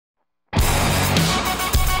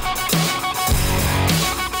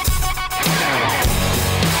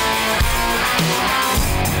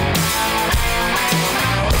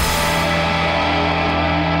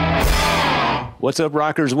What's up,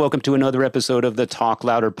 rockers? Welcome to another episode of the Talk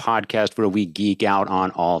Louder podcast, where we geek out on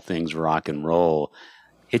all things rock and roll.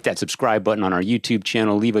 Hit that subscribe button on our YouTube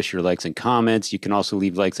channel. Leave us your likes and comments. You can also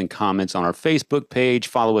leave likes and comments on our Facebook page.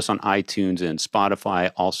 Follow us on iTunes and Spotify.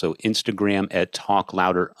 Also Instagram at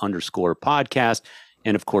talklouder_podcast.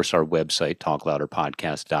 And of course, our website,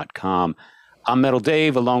 talklouderpodcast.com. I'm Metal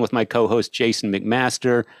Dave, along with my co-host, Jason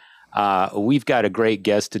McMaster. We've got a great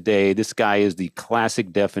guest today. This guy is the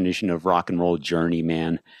classic definition of rock and roll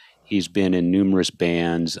journeyman. He's been in numerous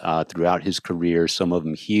bands throughout his career, some of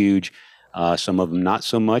them huge, some of them not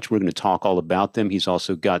so much. We're going to talk all about them. He's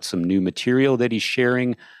also got some new material that he's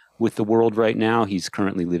sharing with the world right now. He's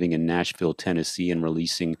currently living in Nashville, Tennessee, and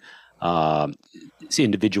releasing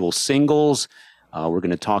individual singles. We're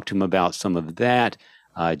going to talk to him about some of that.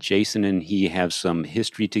 Jason and he have some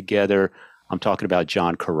history together. I'm talking about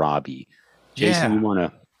John Corabi. Jason, you want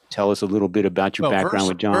to tell us a little bit about your background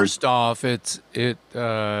with John? First off, it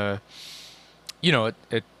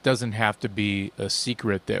doesn't have to be a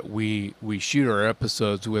secret that we shoot our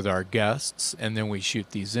episodes with our guests, and then we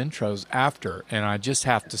shoot these intros after. And I just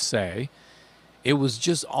have to say, it was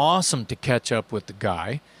just awesome to catch up with the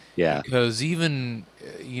guy. Yeah. Because even,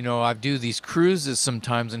 I do these cruises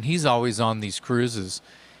sometimes, and he's always on these cruises.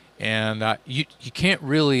 And you can't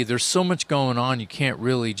really, there's so much going on, you can't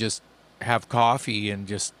really just have coffee and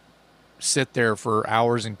just sit there for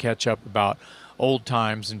hours and catch up about old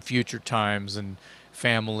times and future times and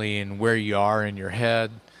family and where you are in your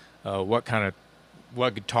head, what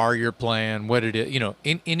guitar you're playing, what it is,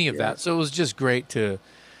 any of that. So it was just great to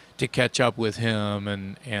catch up with him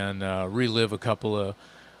and relive a couple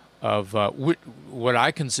of what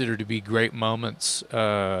I consider to be great moments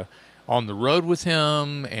on the road with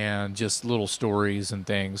him, and just little stories and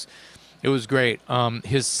things. It was great.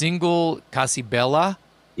 His single, Casi Bella.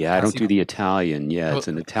 Yeah, I don't do the Italian. Yeah, it's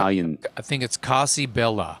an Italian. I think it's Casi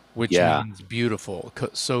Bella, which means beautiful.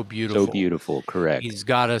 So beautiful. So beautiful, correct. He's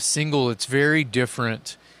got a single. It's very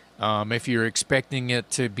different. If you're expecting it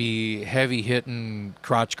to be heavy-hitting,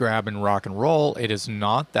 crotch-grabbing rock and roll, it is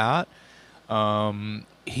not that.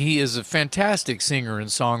 He is a fantastic singer and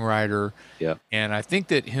songwriter. Yeah. And I think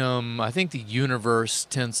the universe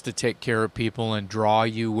tends to take care of people and draw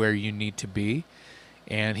you where you need to be.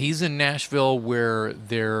 And he's in Nashville, where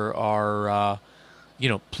there are,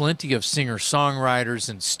 plenty of singer-songwriters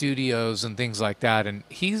and studios and things like that. And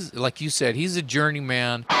he's, like you said, he's a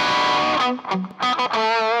journeyman.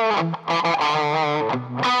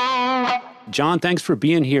 John, thanks for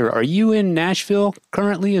being here. Are you in Nashville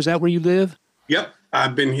currently? Is that where you live? Yep.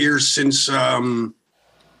 I've been here since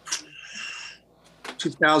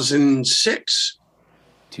 2006.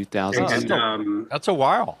 2006. That's a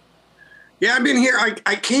while. Yeah, I've been here.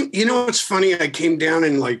 I came, what's funny? I came down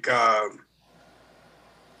in like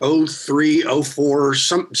 03, 04,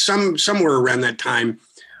 somewhere around that time,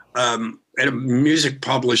 at a music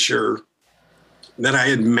publisher that I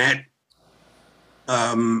had met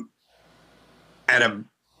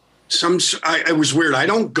it was weird. I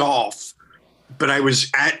don't golf, but I was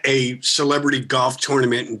at a celebrity golf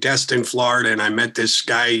tournament in Destin, Florida, and I met this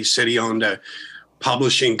guy. He said he owned a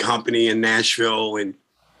publishing company in Nashville. And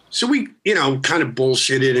so we, kind of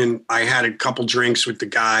bullshitted, and I had a couple drinks with the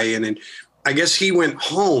guy. And then I guess he went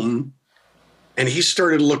home and he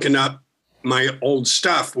started looking up my old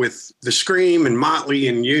stuff with the Scream and Motley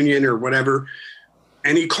and Union or whatever.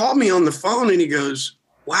 And he called me on the phone and he goes,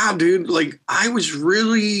 "Wow, dude, like I was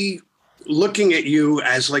really looking at you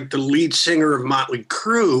as like the lead singer of Motley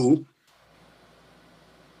Crue,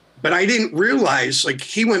 but I didn't realize," like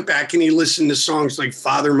he went back and he listened to songs like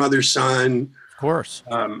Father, Mother, Son. Of course.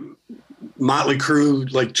 Motley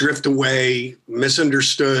Crue, like Drift Away,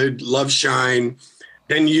 Misunderstood, Love Shine,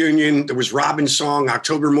 then Union. There was Robin's song,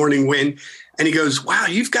 October Morning Wind. And he goes, "Wow,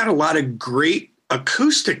 you've got a lot of great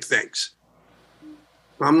acoustic things."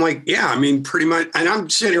 I'm like, yeah, I mean, pretty much. And I'm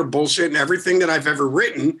sitting here bullshitting. Everything that I've ever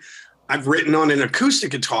written, I've written on an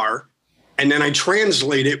acoustic guitar, and then I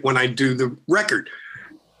translate it when I do the record.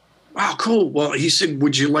 Wow, cool. Well, he said,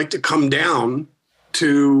 "Would you like to come down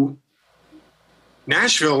to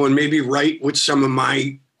Nashville and maybe write with some of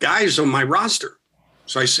my guys on my roster?"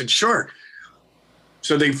 So I said, sure.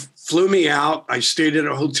 So they flew me out. I stayed at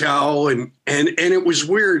a hotel, and it was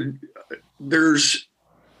weird.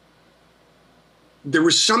 There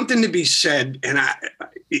was something to be said, and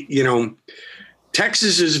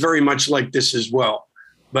Texas is very much like this as well,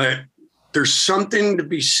 but there's something to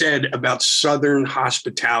be said about Southern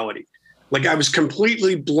hospitality. Like I was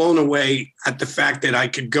completely blown away at the fact that I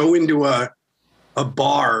could go into a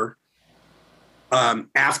bar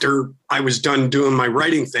after I was done doing my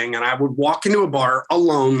writing thing, and I would walk into a bar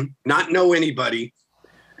alone, not know anybody.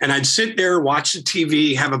 And I'd sit there, watch the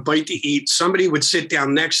TV, have a bite to eat. Somebody would sit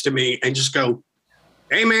down next to me and just go,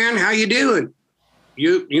 "Hey man, how you doing?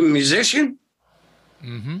 You a musician?"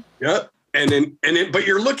 Mm-hmm. Yep. And then, but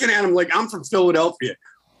you're looking at them like, I'm from Philadelphia.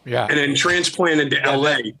 Yeah. And then transplanted to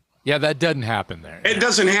LA. Yeah, that doesn't happen there. It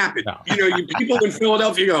doesn't happen. No. You know, people in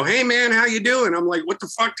Philadelphia go, "Hey man, how you doing?" I'm like, "What the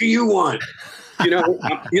fuck do you want?" You know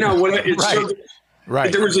what? It's Right. So,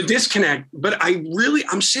 Right. there was a disconnect, but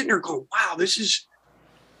I'm sitting there going, "Wow, this is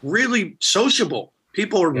really sociable.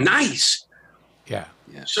 People are nice." Yeah.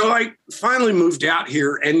 So I finally moved out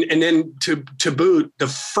here, and then to boot, the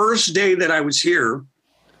first day that I was here,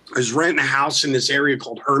 I was renting a house in this area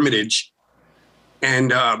called Hermitage,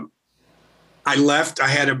 and I left. I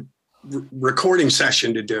had a recording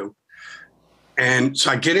session to do, and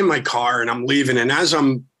so I get in my car and I'm leaving. And as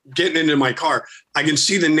I'm getting into my car, I can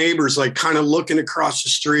see the neighbors like kind of looking across the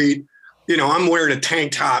street. You know, I'm wearing a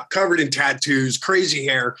tank top, covered in tattoos, crazy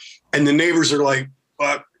hair, and the neighbors are like,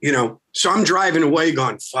 you know. So I'm driving away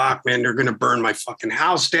going, "Fuck, man, they're going to burn my fucking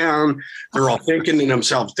house down." They're all thinking to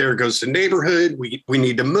themselves, "There goes the neighborhood. We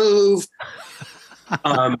need to move."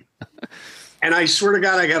 And I swear to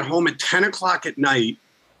God, I got home at 10 o'clock at night,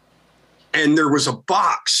 and there was a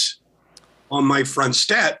box on my front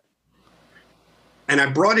step, and I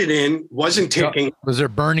brought it in, wasn't ticking. Was there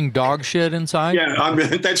burning dog shit inside? Yeah,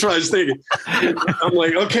 that's what I was thinking. I'm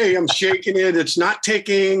like, okay, I'm shaking it. It's not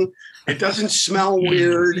ticking. It doesn't smell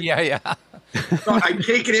weird. Yeah. So I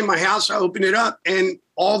take it in my house, I open it up, and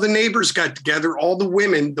all the neighbors got together, all the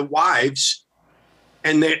women, the wives,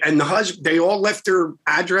 and the husband, they all left their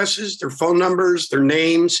addresses, their phone numbers, their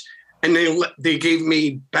names, and they gave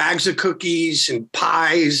me bags of cookies and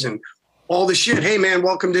pies and all the shit. "Hey man,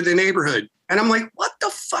 welcome to the neighborhood." And I'm like, what the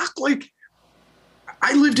fuck? Like,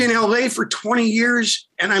 I lived in LA for 20 years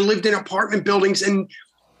and I lived in apartment buildings, and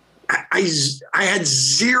I had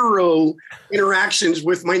zero interactions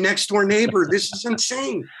with my next door neighbor. This is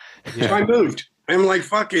insane. Yeah. So I moved. I'm like,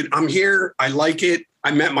 fuck it. I'm here. I like it.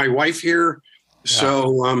 I met my wife here. Yeah.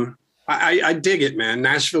 So I dig it, man.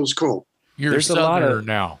 Nashville's cool. You're a Southerner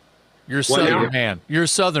now. You're a Southern man. You're a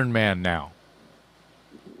Southern man now.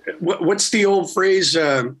 What's the old phrase?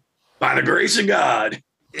 By the grace of God.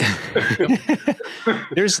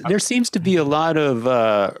 There seems to be a lot of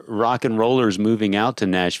rock and rollers moving out to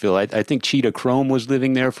Nashville. I think Cheetah Chrome was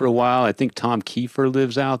living there for a while. I think Tom Kiefer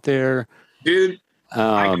lives out there. Dude,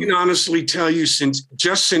 I can honestly tell you,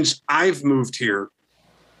 since I've moved here,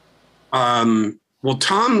 well,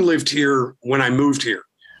 Tom lived here when I moved here.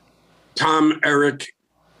 Tom, Eric,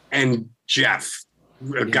 and Jeff,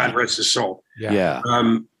 God rest his soul. Yeah.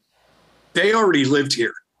 They already lived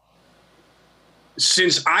here.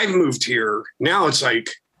 Since I've moved here, now it's like,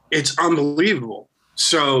 it's unbelievable.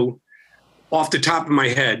 So off the top of my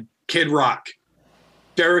head, Kid Rock,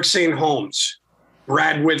 Derek St. Holmes,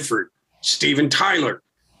 Brad Whitford, Steven Tyler,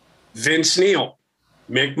 Vince Neil,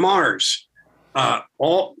 Mick Mars,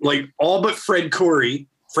 all but Fred Coury.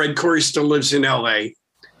 Fred Coury still lives in LA.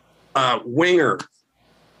 Winger,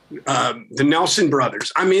 the Nelson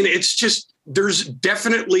brothers. I mean, it's just, there's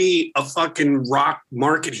definitely a fucking rock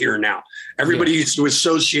market here now. Everybody used to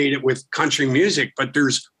associate it with country music, but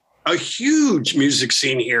there's a huge music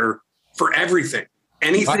scene here for everything,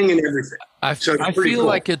 anything and everything. I feel cool.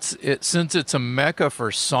 Like it's since it's a mecca for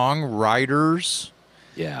songwriters.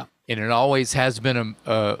 Yeah. And it always has been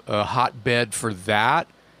a hotbed for that.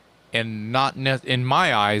 And not in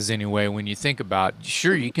my eyes anyway, when you think about,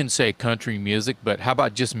 sure, you can say country music, but how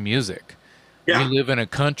about just music? Yeah. We live in a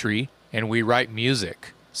country and we write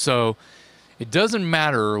music. So it doesn't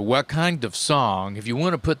matter what kind of song. If you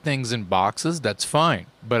want to put things in boxes, that's fine.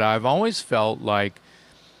 But I've always felt like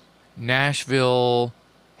Nashville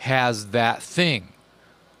has that thing.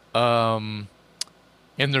 And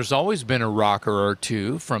there's always been a rocker or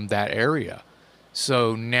two from that area.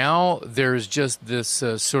 So now there's just this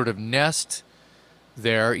sort of nest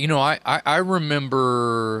there. You know, I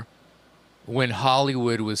remember when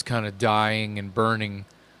Hollywood was kind of dying and burning,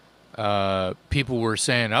 people were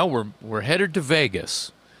saying, "Oh, we're headed to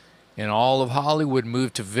Vegas," and all of Hollywood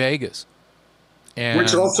moved to Vegas, and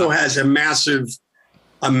which also has a massive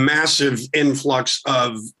influx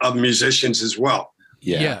of musicians as well.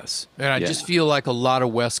 Yeah. Yes, and I just feel like a lot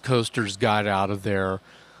of West Coasters got out of there.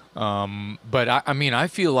 But I mean, I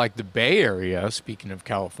feel like the Bay Area. Speaking of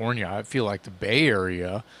California, I feel like the Bay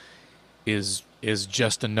Area is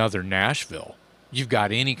just another Nashville. You've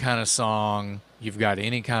got any kind of song, you've got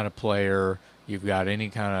any kind of player, you've got any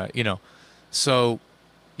kind of, so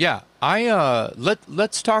Yeah,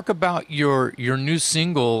 let's talk about your new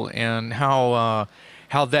single and how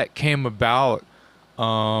that came about,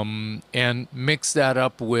 and mix that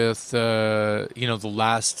up with the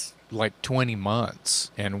last like 20 months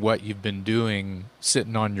and what you've been doing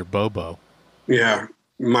sitting on your bobo. Yeah,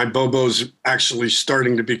 my bobo's actually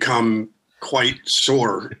starting to become quite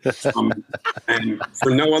sore, and for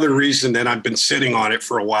no other reason than I've been sitting on it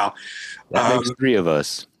for a while. That makes three of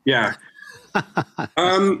us. Yeah.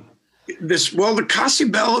 The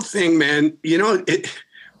Casibella thing, man,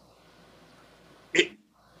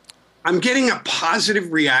 I'm getting a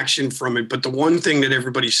positive reaction from it, but the one thing that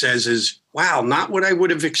everybody says is, wow, not what I would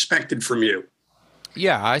have expected from you.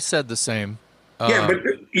 Yeah, I said the same. Yeah, but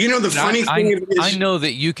the funny thing is, I know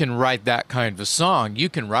that you can write that kind of a song. You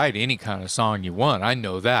can write any kind of song you want. I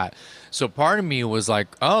know that. So part of me was like,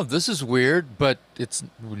 oh, this is weird, but it's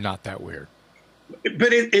not that weird. But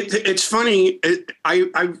it's funny.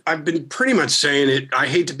 I've been pretty much saying it. I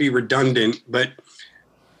hate to be redundant, but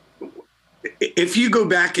if you go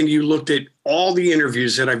back and you looked at all the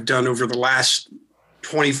interviews that I've done over the last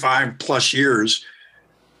 25 plus years,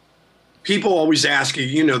 people always ask you,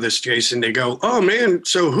 you know this, Jason, they go, oh man,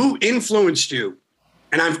 so who influenced you?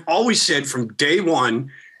 And I've always said from day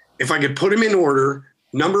one, if I could put them in order,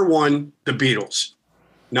 number one, the Beatles,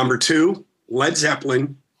 number two, Led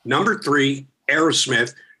Zeppelin, number three,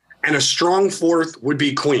 Aerosmith, and a strong fourth would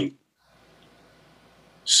be Queen.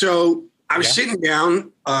 So I was sitting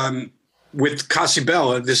down with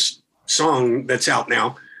Casibella, this song that's out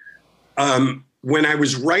now, when I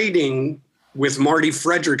was writing with Marty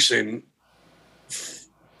Fredrickson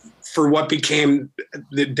for what became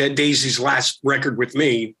the Dead Daisies' last record with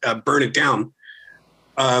me, Burn It Down.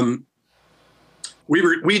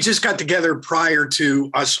 We just got together prior to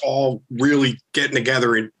us all really getting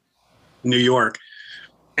together in New York.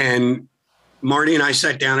 And Marty and I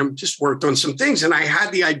sat down and just worked on some things. And I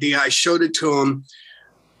had the idea, I showed it to him.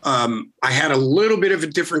 I had a little bit of a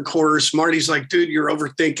different chorus. Marty's like, dude, you're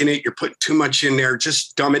overthinking it. You're putting too much in there.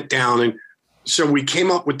 Just dumb it down. And so we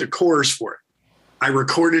came up with the chorus for it. I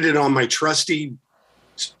recorded it on my trusty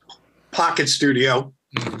pocket studio.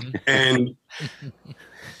 And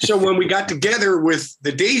so when we got together with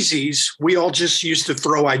the Daisies, we all just used to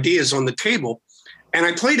throw ideas on the table. And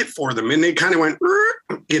I played it for them. And they kind of went,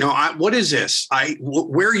 what is this?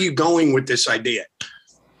 Where are you going with this idea?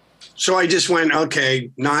 So I just went, okay,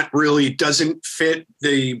 not really, doesn't fit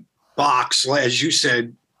the box, as you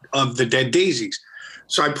said, of the Dead Daisies.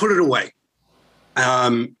 So I put it away.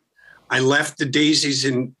 I left the Daisies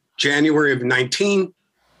in January of 19.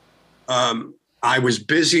 I was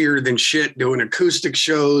busier than shit doing acoustic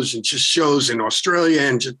shows and just shows in Australia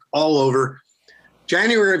and just all over.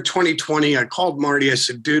 January of 2020, I called Marty. I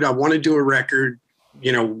said, dude, I want to do a record.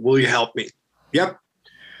 Will you help me? Yep.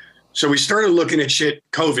 So we started looking at shit.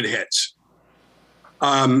 COVID hits.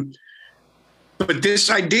 But this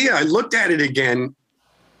idea, I looked at it again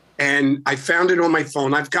and I found it on my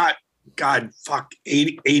phone. I've got,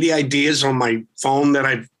 80 ideas on my phone that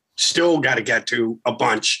I've still got to get to a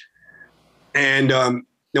bunch. And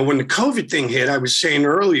now when the COVID thing hit, I was saying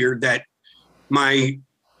earlier that I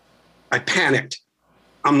panicked.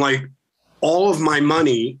 I'm like, all of my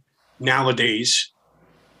money nowadays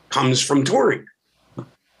comes from touring.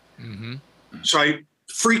 Mm-hmm. So I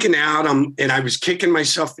freaking out. And I was kicking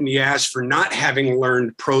myself in the ass for not having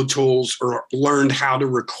learned Pro Tools or learned how to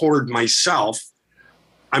record myself.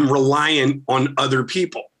 I'm reliant on other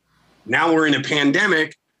people. Now we're in a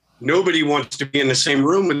pandemic. Nobody wants to be in the same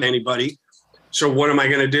room with anybody. So what am I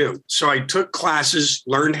going to do? So I took classes,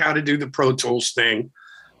 learned how to do the Pro Tools thing.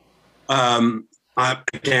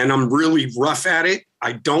 Again, I'm really rough at it.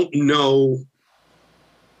 I don't know.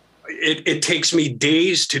 It takes me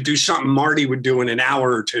days to do something Marty would do in an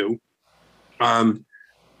hour or two. But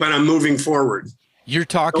I'm moving forward. You're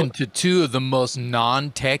talking to two of the most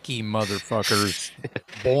non-techie motherfuckers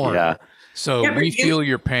born. Yeah. So we feel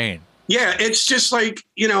your pain. Yeah, it's just like,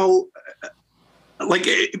 but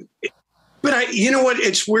you know what?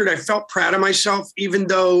 It's weird. I felt proud of myself, even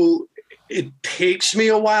though it takes me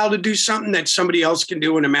a while to do something that somebody else can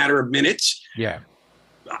do in a matter of minutes. Yeah.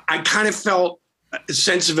 I kind of felt a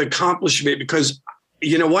sense of accomplishment because,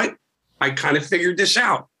 you know what? I kind of figured this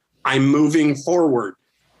out. I'm moving forward.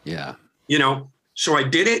 Yeah. So I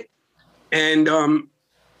did it. And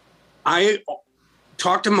I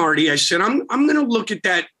talked to Marty. I said, I'm going to look at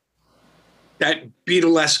that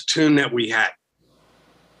Beatlesque tune that we had.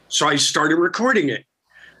 So I started recording it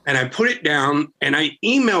and I put it down and I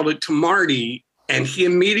emailed it to Marty and he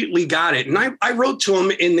immediately got it. And I wrote to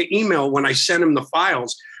him in the email when I sent him the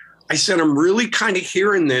files. I said, I'm really kind of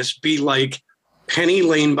hearing this be like Penny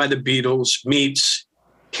Lane by the Beatles meets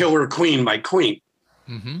Killer Queen by Queen.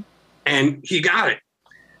 Mm-hmm. And he got it.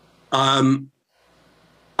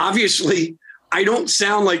 Obviously, I don't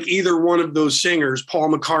sound like either one of those singers,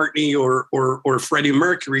 Paul McCartney or Freddie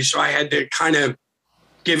Mercury, so I had to kind of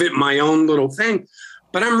give it my own little thing.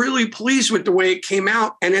 But I'm really pleased with the way it came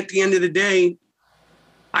out. And at the end of the day,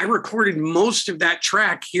 I recorded most of that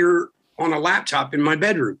track here on a laptop in my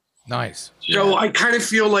bedroom. Nice. So I kind of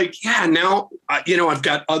feel like, now, I've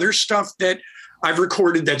got other stuff that I've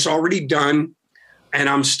recorded that's already done. And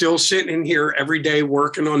I'm still sitting in here every day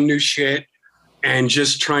working on new shit and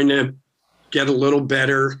just trying to get a little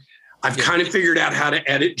better. I've kind of figured out how to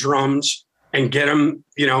edit drums and get them,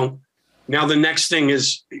 Now the next thing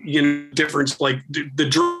is, difference. Like the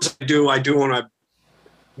drums I do on a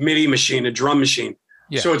MIDI machine, a drum machine.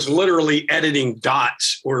 Yeah. So it's literally editing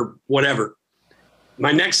dots or whatever.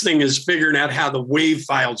 My next thing is figuring out how the wave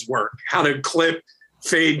files work, how to clip,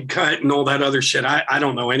 fade, cut, and all that other shit. I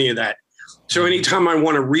don't know any of that. So anytime I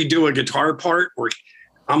want to redo a guitar part, or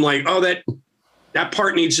I'm like, oh, that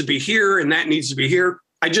part needs to be here and that needs to be here,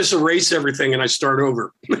 I just erase everything and I start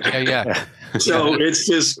over. Yeah. So it's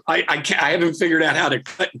just I haven't figured out how to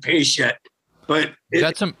cut and paste yet. But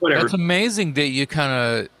that's whatever. That's amazing that you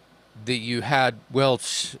you had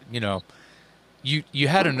you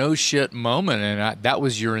had a no shit moment, and that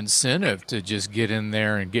was your incentive to just get in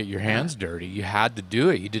there and get your hands dirty. You had to do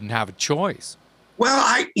it. You didn't have a choice.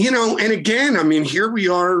 Well, and again, I mean, here we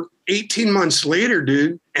are 18 months later,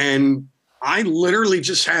 dude. And I literally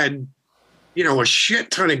just had, a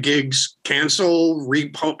shit ton of gigs cancel,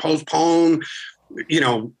 postpone, you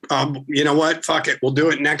know what? Fuck it. We'll do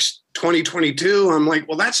it next 2022. I'm like,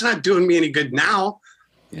 well, that's not doing me any good now.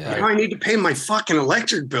 Yeah. I need to pay my fucking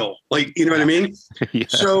electric bill. Like, you know what I mean? Yeah.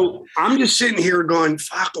 So I'm just sitting here going,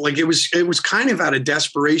 fuck, like it was kind of out of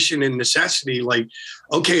desperation and necessity. Like,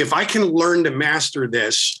 okay, if I can learn to master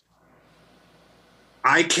this,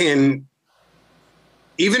 I can,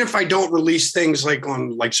 even if I don't release things like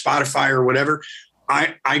on like Spotify or whatever,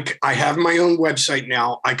 I have my own website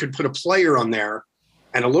now. I could put a player on there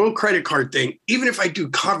and a little credit card thing. Even if I do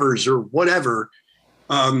covers or whatever,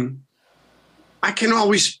 I can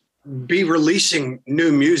always be releasing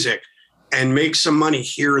new music and make some money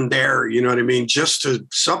here and there, you know what I mean? Just to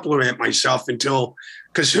supplement myself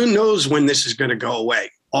because who knows when this is going to go away,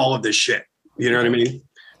 all of this shit, you know what I mean?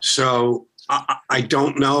 So I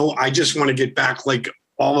don't know. I just want to get back, like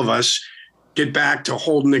all of us, get back to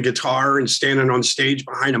holding the guitar and standing on stage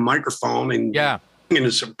behind a microphone and singing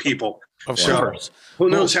to some people. Of course. Who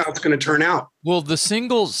knows how it's going to turn out? Well, the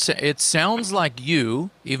singles, it sounds like you,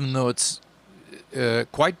 even though it's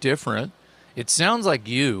quite different. It sounds like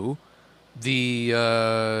you.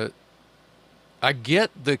 I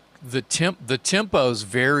get the tempo's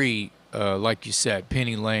very like you said,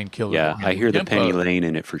 Penny Lane, Killer. Yeah, I hear the Penny Lane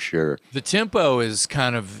in it for sure. The tempo is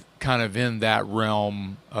kind of in that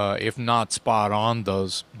realm, if not spot on.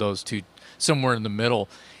 Those two, somewhere in the middle.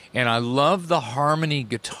 And I love the harmony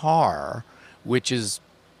guitar, which is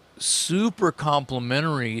super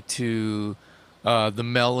complementary to the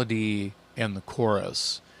melody and the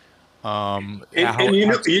chorus. And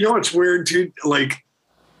it's weird too. Like,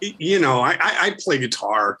 I play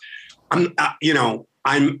guitar.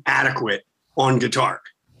 I'm adequate on guitar.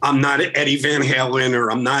 I'm not Eddie Van Halen,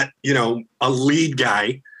 or I'm not, a lead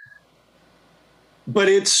guy. But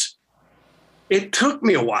it took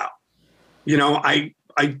me a while.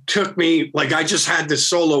 I just had this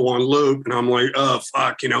solo on loop and I'm like, oh,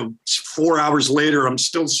 fuck, 4 hours later, I'm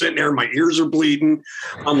still sitting there. My ears are bleeding.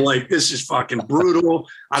 I'm like, this is fucking brutal.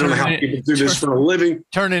 I don't know how people do this for a living.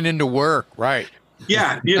 Turn it into work. Right.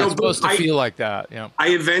 Yeah. It's supposed to feel like that. Yeah. I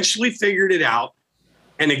eventually figured it out.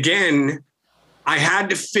 And again, I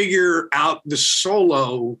had to figure out the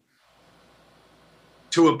solo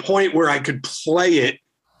to a point where I could play it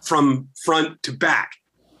from front to back.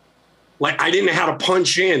 Like, I didn't know how to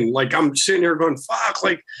punch in. Like, I'm sitting there going, fuck,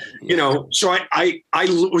 like, so I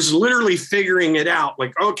was literally figuring it out.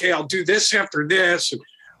 Like, okay, I'll do this after this.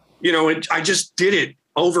 And, I just did it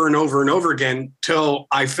over and over and over again till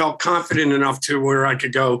I felt confident enough to where I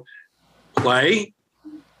could go play,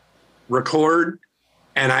 record.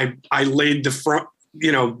 And I laid the front,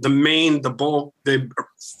 the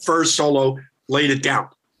first solo, laid it down,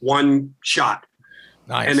 one shot.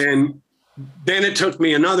 Nice. And then it took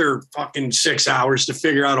me another fucking 6 hours to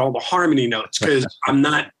figure out all the harmony notes because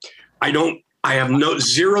I have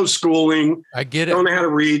zero schooling. I get it. I don't know how to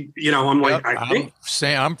read. I'm like,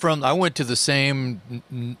 I went to the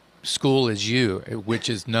same school as you, which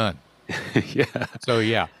is none. Yeah. So,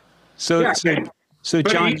 yeah. So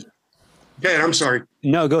John, Go ahead, I'm sorry.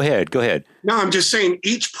 No, go ahead. Go ahead. No, I'm just saying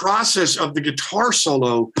each process of the guitar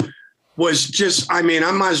solo was just, I mean,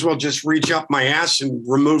 I might as well just reach up my ass and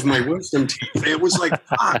remove my wisdom teeth. It was like,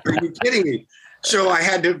 fuck, are you kidding me? So I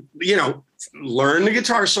had to, learn the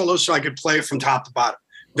guitar solo so I could play it from top to bottom.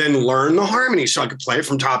 Then learn the harmony so I could play it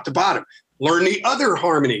from top to bottom. Learn the other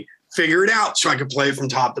harmony, figure it out so I could play it from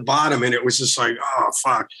top to bottom. And it was just like, oh,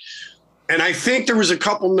 fuck. And I think there was a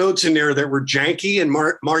couple notes in there that were janky, and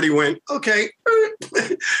Marty went, okay,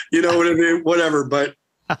 you know what I mean? Whatever, but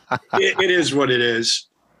it is what it is.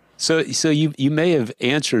 So you may have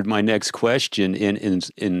answered my next question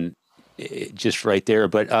in just right there,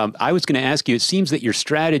 but I was going to ask you, it seems that your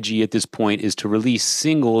strategy at this point is to release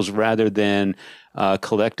singles rather than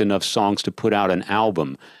collect enough songs to put out an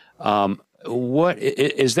album. What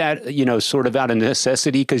is that, sort of out of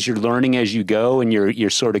necessity because you're learning as you go and you're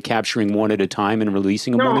sort of capturing one at a time and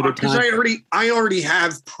releasing them one at a time? No, because I already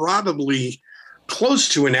have probably close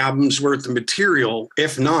to an album's worth of material,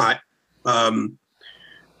 if not.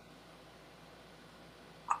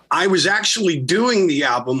 I was actually doing the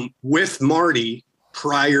album with Marty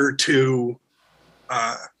prior to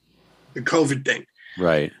the COVID thing.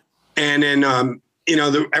 Right. And then,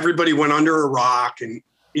 everybody went under a rock, and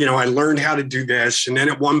I learned how to do this. And then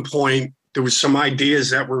at one point, there was some ideas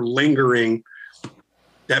that were lingering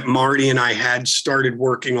that Marty and I had started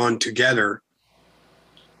working on together.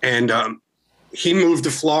 And he moved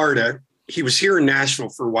to Florida. He was here in Nashville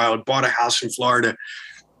for a while, had bought a house in Florida.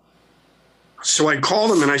 So I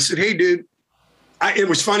called him and I said, hey, dude, it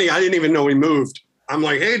was funny. I didn't even know he moved. I'm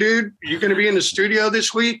like, hey, dude, you going to be in the studio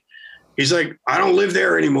this week? He's like, I don't live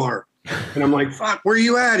there anymore. And I'm like, fuck, where are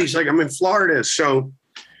you at? He's like, I'm in Florida. So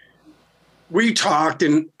we talked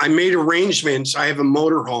and I made arrangements. I have a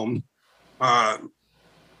motorhome, found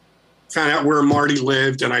out where Marty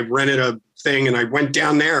lived, and I rented a thing and I went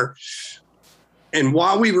down there. And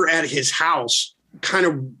while we were at his house, kind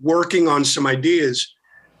of working on some ideas,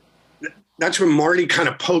 that's when Marty kind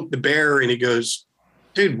of poked the bear and he goes,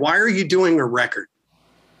 dude, why are you doing a record?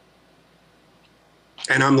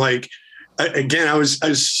 And I'm like, again,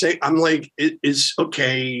 I'm like, is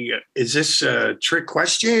this a trick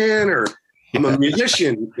question, or I'm a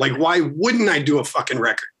musician? Like, why wouldn't I do a fucking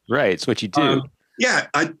record? Right. It's what you do.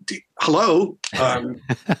 Hello.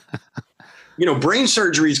 Brain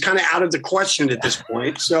surgery is kind of out of the question at this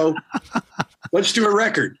point. So let's do a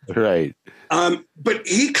record. Right. But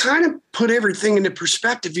he kind of put everything into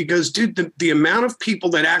perspective. He goes, dude, the amount of people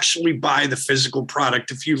that actually buy the physical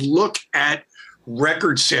product, if you look at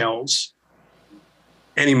record sales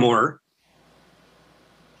anymore,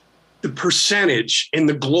 the percentage in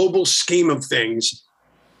the global scheme of things,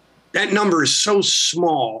 that number is so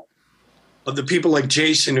small of the people like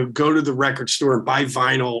Jason who go to the record store and buy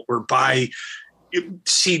vinyl or buy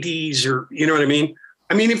CDs, or, you know what I mean?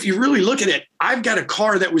 I mean, if you really look at it, I've got a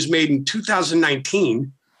car that was made in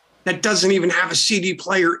 2019 that doesn't even have a CD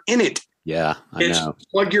player in it. Yeah, I know.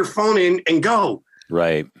 Plug your phone in and go.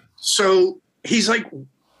 Right. So he's like,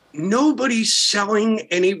 nobody's selling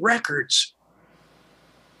any records.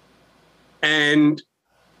 And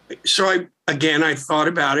so I thought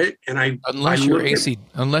about it, and unless you're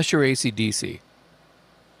AC/DC,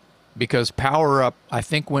 because Power Up, I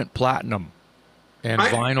think, went platinum. And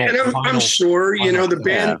vinyl. And I'm sure, the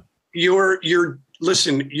band, your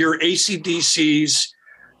AC/DCs,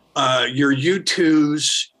 your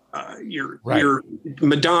U2s, your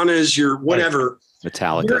Madonnas, your whatever.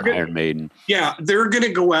 Metallica, Iron Maiden. Yeah, they're going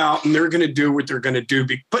to go out and they're going to do what they're going to do.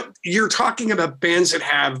 But you're talking about bands that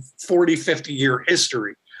have 40, 50-year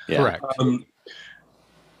history. Yeah. Correct.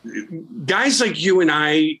 Guys like you and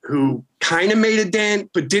I who kind of made a dent,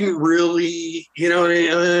 but didn't really,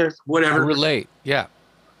 whatever. Relate. Yeah.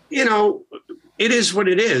 It is what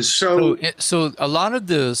it is. So a lot of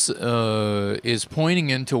this is pointing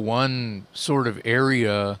into one sort of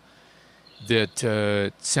area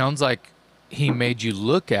that sounds like he made you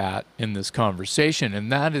look at in this conversation,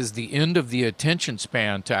 and that is the end of the attention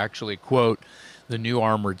span. To actually quote, the new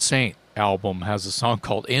Armored Saint album has a song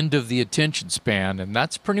called End of the Attention Span, and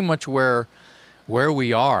that's pretty much where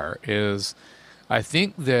we are. Is I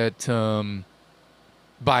think that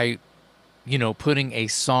by putting a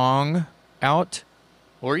song out,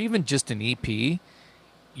 or even just an EP,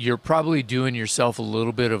 you're probably doing yourself a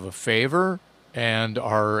little bit of a favor and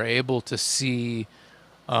are able to see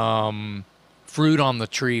fruit on the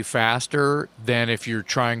tree faster than if you're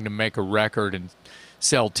trying to make a record and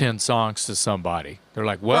sell 10 songs to somebody. They're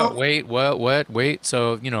like, what? Wait.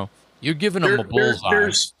 So, you're giving them a bullseye.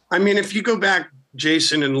 I mean, if you go back,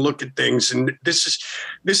 Jason, and look at things, and this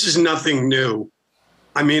is nothing new.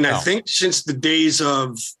 I mean, I think since the days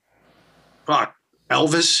of fuck,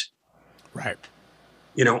 Elvis. Right.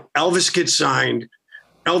 You know, Elvis gets signed.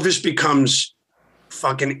 Elvis becomes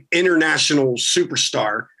fucking international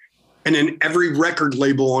superstar. And then every record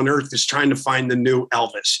label on earth is trying to find the new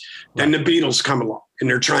Elvis. Then the Beatles come along and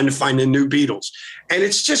they're trying to find the new Beatles. And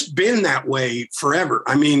it's just been that way forever.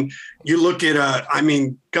 I mean, you look at,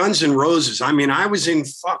 Guns N' Roses. I mean, I was in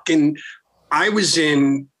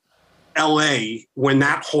LA when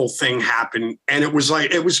that whole thing happened. And it was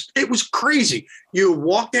like, it was crazy. You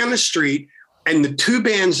walk down the street and the two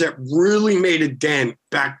bands that really made a dent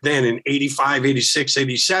back then in 85, 86,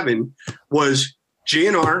 87 was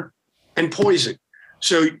GNR and Poison.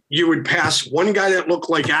 So you would pass one guy that looked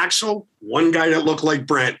like Axl, one guy that looked like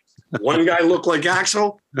Brent, one guy looked like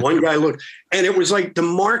Axl, one guy looked, and it was like the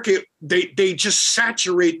market, they just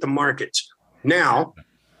saturate the markets. Now,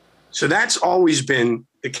 so that's always been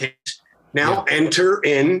the case. Now enter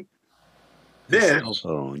in this.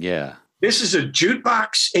 Oh, yeah. This is a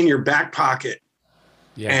jukebox in your back pocket.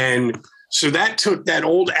 Yeah. And so that took that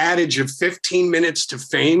old adage of 15 minutes to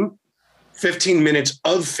fame, 15 minutes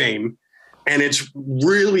of fame, and it's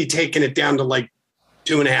really taken it down to like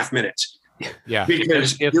 2.5 minutes. Yeah.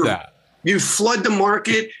 Because you flood the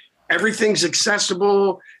market, everything's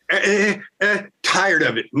accessible, tired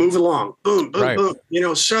of it, move along, boom, boom, boom. You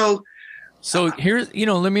know, so here,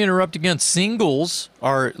 let me interrupt again. Singles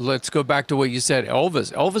are, let's go back to what you said,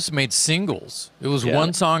 Elvis. Elvis made singles. It was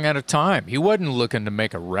one song at a time. He wasn't looking to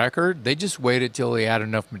make a record. They just waited till he had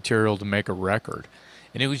enough material to make a record.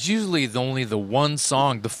 And it was usually only the one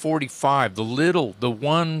song, the 45, the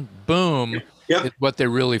one boom is what they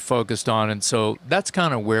really focused on. And so that's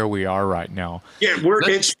kind of where we are right now. Yeah,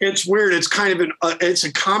 it's weird. It's kind of it's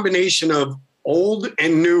a combination of old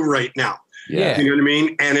and new right now. Yeah. You know what I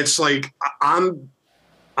mean? And it's like, I'm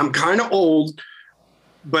kind of old,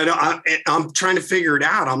 but I'm trying to figure it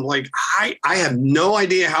out. I'm like, I have no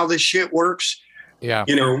idea how this shit works. Yeah.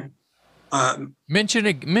 You know, mention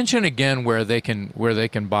again where they can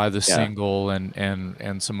buy the single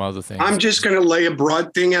and some other things. I'm just going to lay a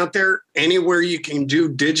broad thing out there. Anywhere you can do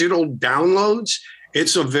digital downloads,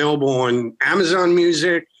 it's available on Amazon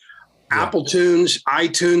Music, Apple Tunes,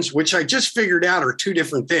 iTunes, which I just figured out are two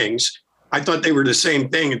different things. I thought they were the same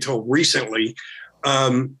thing until recently.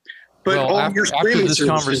 But after this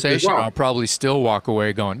conversation, I'll probably still walk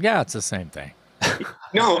away going, yeah, it's the same thing.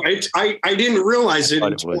 No, I didn't realize it.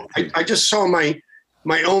 I just saw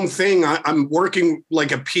my own thing. I'm working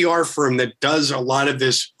like a PR firm that does a lot of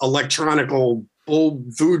this electronical bull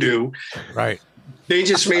voodoo. Right. They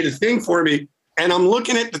just made a thing for me. And I'm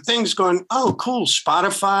looking at the things going, oh, cool.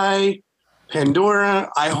 Spotify, Pandora,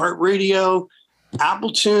 iHeartRadio,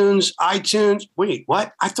 Apple Tunes, iTunes. Wait,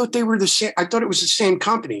 what? I thought they were the same. I thought it was the same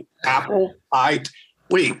company. Apple,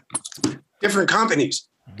 different companies.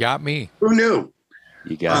 Got me. Who knew?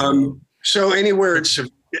 You got me. So anywhere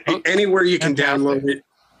anywhere you can download it.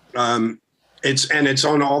 It's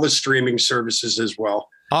on all the streaming services as well.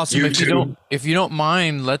 Awesome. If you don't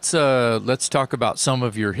mind, let's talk about some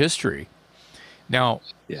of your history. Now,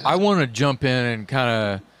 I want to jump in and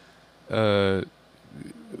kind of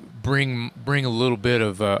bring a little bit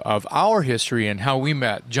of our history and how we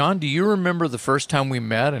met. John, do you remember the first time we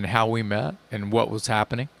met and how we met and what was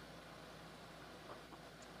happening?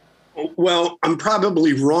 Well, I'm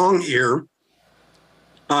probably wrong here.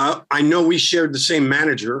 I know we shared the same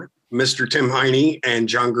manager, Mr. Tim Heine and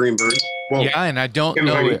John Greenberg. Well, yeah, and I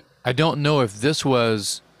don't know if this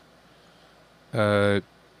was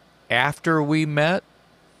after we met,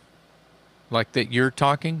 like that you're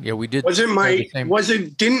talking. Yeah, we did.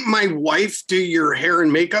 Didn't my wife do your hair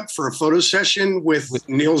and makeup for a photo session with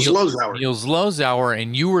Niels Lozauer? Niels Lozauer,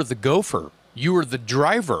 and you were the gopher. You were the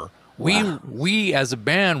driver. We as a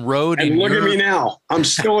band rode and look at me now. I'm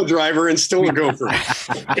still a driver and still a gopher.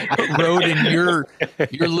 Rode in your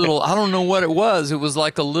little, I don't know what it was. It was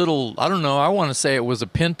like a little, I don't know. I want to say it was a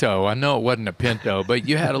Pinto. I know it wasn't a Pinto, but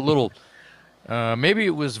you had a little, maybe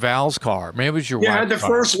it was Val's car. Maybe it was your wife's car. Yeah, I had the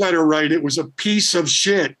first letter right. It was a piece of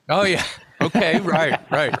shit. Oh, yeah. Okay, right.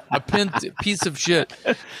 A piece of shit.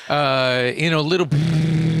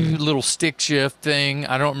 Little stick shift thing.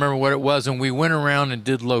 I don't remember what it was. And we went around and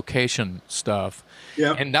did location stuff.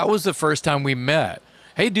 Yeah. And that was the first time we met.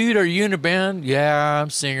 Hey, dude, are you in a band? Yeah, I'm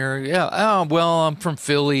a singer. Yeah. Oh, well, I'm from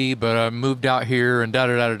Philly, but I moved out here and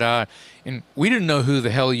da-da-da-da-da. And we didn't know who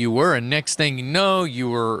the hell you were. And next thing you know,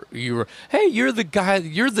 you were, hey, you're the guy,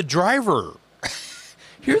 you're the driver.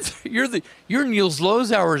 You're Niels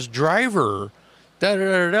Lozauer's driver.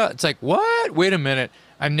 Da-da-da-da. It's like, what? Wait a minute.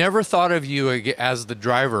 I never thought of you as the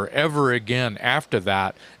driver ever again after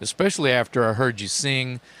that, especially after I heard you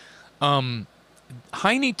sing.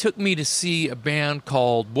 Heine took me to see a band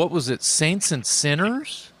called, what was it, Saints and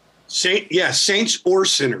Sinners? Saints or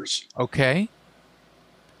Sinners. Okay.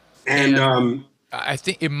 And I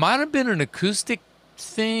think it might have been an acoustic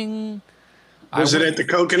thing. Was it at the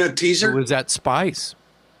Coconut Teaser? It was at Spice.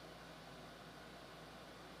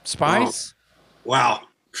 Spice? Oh, wow.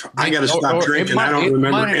 I got to stop drinking. I don't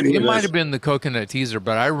remember any of this. It might have been the Coconut Teaser,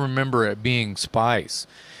 but I remember it being Spice.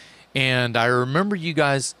 And I remember you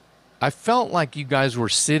guys, I felt like you guys were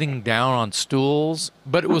sitting down on stools,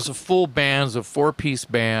 but it was a full band, it was a 4-piece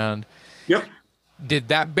band. Yep. Did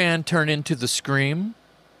that band turn into the Scream?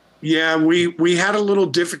 Yeah, we had a little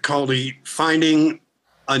difficulty finding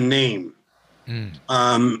a name.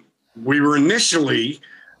 We were initially,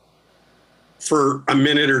 for a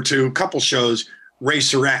minute or two, a couple shows,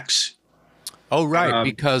 Racer X. Oh, right,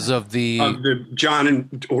 because of the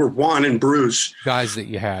Juan and Bruce guys that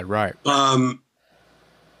you had, right?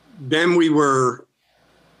 Then we were,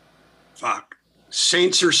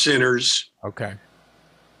 Saints or Sinners. Okay.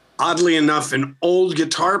 Oddly enough, an old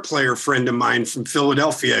guitar player friend of mine from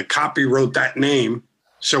Philadelphia copywrote that name,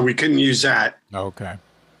 so we couldn't use that. Okay.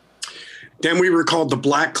 Then we were called the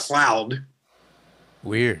Black Cloud.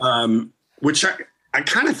 Weird. Which I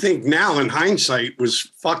kind of think now in hindsight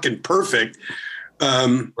was fucking perfect.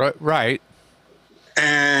 Right.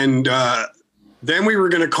 And then we were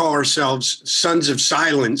going to call ourselves Sons of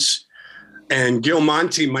Silence. And Gil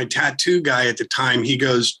Monty, my tattoo guy at the time, he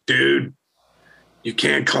goes, dude, you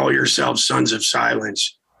can't call yourself Sons of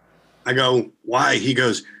Silence. I go, why? He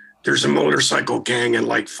goes, there's a motorcycle gang in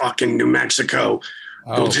like fucking New Mexico.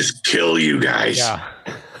 They'll just kill you guys. Yeah.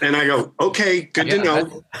 And I go, okay, good to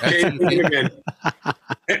know. Okay,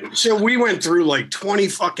 so we went through like 20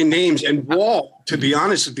 fucking names. And Walt, to be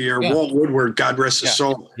honest with you, Walt Woodward, God rest his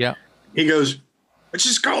soul. Yeah. He goes, let's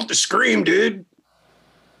just call it the Scream, dude.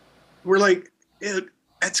 We're like,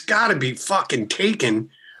 that's got to be fucking taken.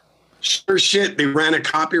 Sure shit, they ran a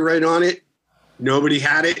copyright on it. Nobody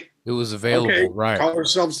had it. It was available, okay, right? Call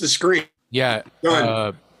ourselves the Scream. Yeah.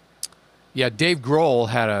 Dave Grohl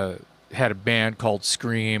had a band called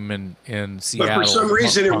Scream in Seattle. But for some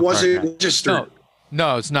reason, it wasn't registered.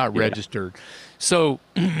 No, it's not registered. So,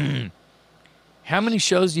 how many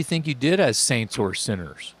shows do you think you did as Saints or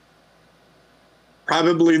Sinners?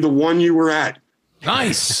 Probably the one you were at.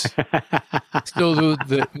 Nice. So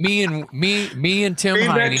me and Tim Pay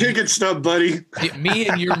Heine, that ticket stub, buddy. Me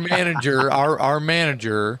and your manager, our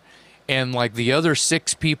manager, and like the other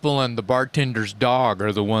 6 people and the bartender's dog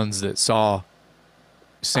are the ones that saw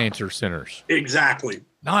Saints or Sinners. Exactly.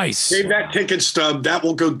 Nice. Save that ticket stub. That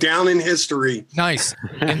will go down in history. Nice.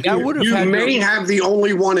 And that would have you may have the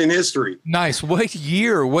only one in history. Nice. What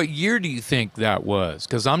year do you think that was?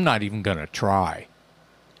 Because I'm not even going to try.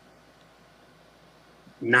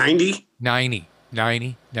 90? 90.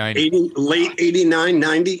 80, late 89,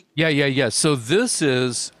 90? Yeah. So this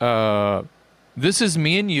is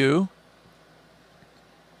me and you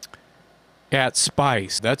at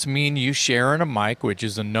Spice. That's me and you sharing a mic, which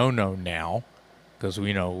is a no-no now, because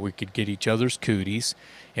we know we could get each other's cooties.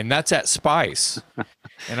 And that's at Spice.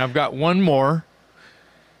 And I've got one more.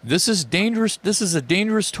 This is dangerous. This is a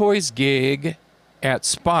Dangerous Toys gig at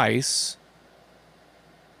Spice,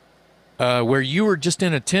 where you were just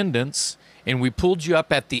in attendance, and we pulled you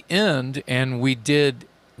up at the end, and we did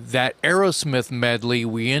that Aerosmith medley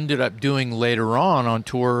we ended up doing later on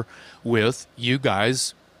tour with you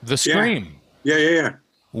guys, The Scream. Yeah.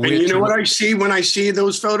 And you know what I see when I see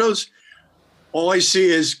those photos? All I see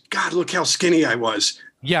is, God, look how skinny I was.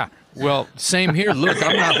 Yeah. Well, same here. Look,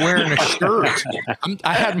 I'm not wearing a shirt.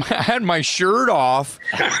 I had my shirt off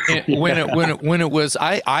when it was.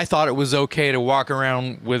 I thought it was okay to walk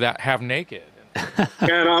around without half naked.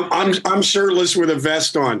 And I'm shirtless with a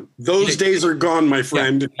vest on. Those days are gone, my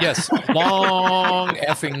friend. Yes, long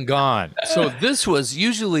effing gone. So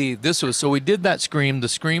so we did that Scream. The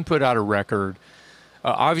Scream put out a record.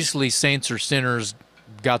 Obviously, Saints or Sinners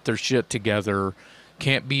got their shit together.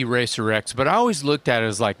 Can't be Racer X, but I always looked at it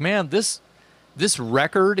as like, man, this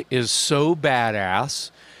record is so badass.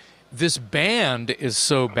 This band is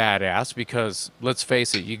so badass because, let's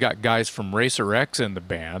face it, you got guys from Racer X in the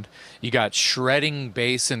band. You got shredding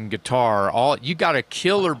bass and guitar. You got a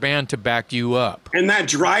killer band to back you up. And that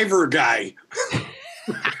driver guy.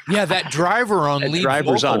 Yeah, that driver on lead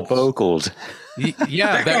driver's vocals. on vocals.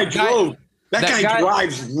 Yeah, that guy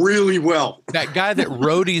drives really well. That guy that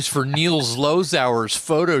roadies for Niels Lozauer's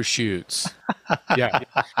photo shoots. Yeah.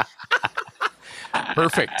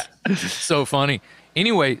 Perfect. So funny.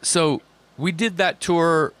 Anyway, so we did that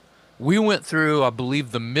tour. We went through, I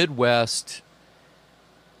believe, the Midwest.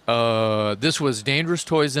 This was Dangerous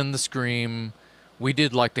Toys and the Scream. We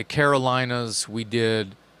did like the Carolinas. We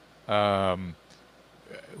did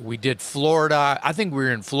Florida. I think we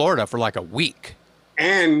were in Florida for like a week.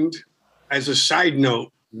 And as a side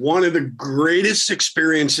note, one of the greatest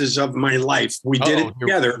experiences of my life, we did it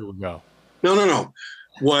together. Here we go. No.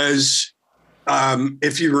 Was,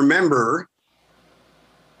 if you remember,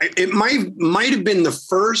 it might have been the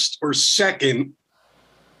first or second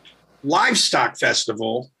livestock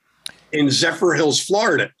festival in Zephyr Hills,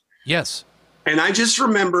 Florida. Yes. And I just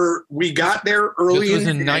remember we got there early. This was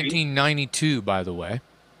in 1992, by the way.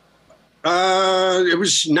 It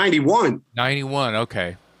was 91. 91,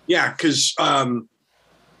 okay. Yeah, because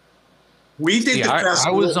we did the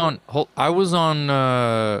festival.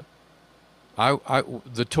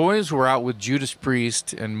 The Toys were out with Judas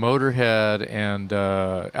Priest and Motorhead and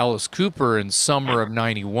Alice Cooper in summer of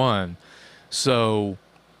 91. So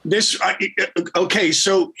okay,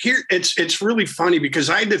 so here it's really funny because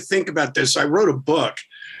I had to think about this. I wrote a book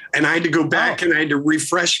and I had to go back and I had to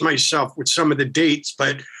refresh myself with some of the dates,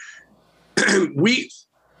 but 90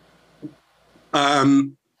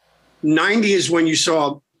 is when you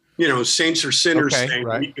saw, Saints or Sinners thing.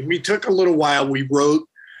 Right. We took a little while. We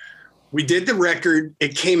did the record.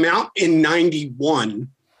 It came out in 91.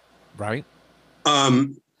 Right.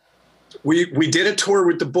 We did a tour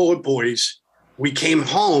with the Bullet Boys. We came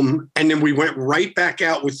home and then we went right back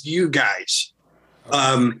out with you guys.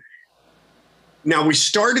 Okay. Now we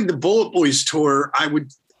started the Bullet Boys tour.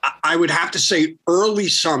 I would have to say early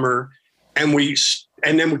summer, and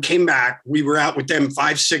then we came back. We were out with them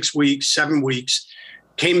 5, 6 weeks, 7 weeks,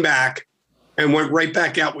 came back and went right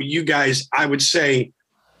back out with you guys. I would say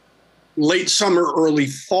late summer, early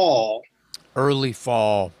fall. Early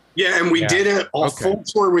fall. Yeah. And we did a full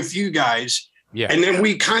tour with you guys. Yeah. And then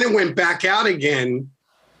we kind of went back out again.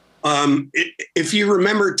 If you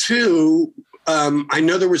remember too, I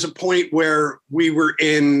know there was a point where we were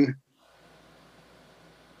in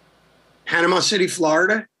Panama City,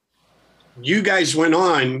 Florida. You guys went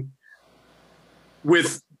on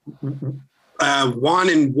with Juan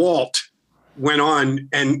and Walt went on,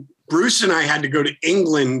 and Bruce and I had to go to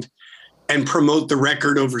England and promote the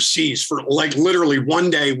record overseas for like literally one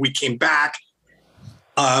day. We came back.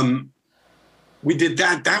 We did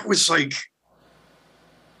that. That was like,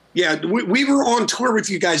 we were on tour with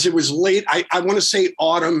you guys. It was late. I want to say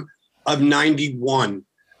autumn of 91.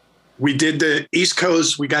 We did the East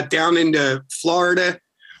Coast. We got down into Florida.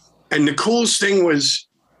 And the coolest thing was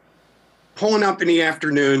pulling up in the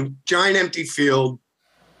afternoon, giant empty field.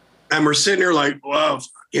 And we're sitting there like, whoa,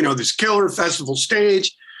 this killer festival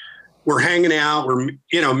stage. We're hanging out.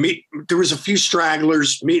 There was a few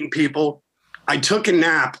stragglers meeting people. I took a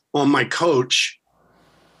nap on my coach.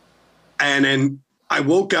 And then I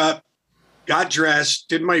woke up, got dressed,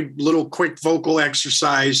 did my little quick vocal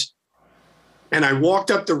exercise. And I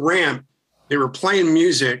walked up the ramp. They were playing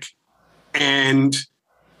music. And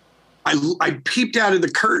I peeped out of the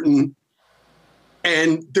curtain,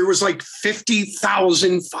 and there was like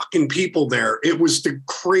 50,000 fucking people there. It was the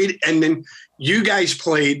great. And then you guys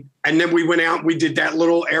played, and then we went out and we did that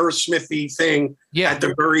little Aerosmithy thing at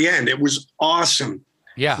the very end. It was awesome.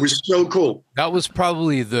 Yeah. It was so cool. That was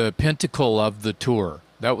probably the pinnacle of the tour.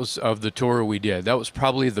 That was of the tour we did. That was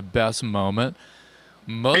probably the best moment.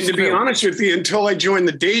 And to be honest with you, until I joined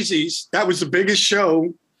the Daisies, that was the biggest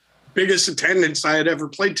show, biggest attendance I had ever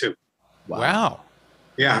played to. Wow.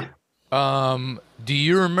 Yeah. Do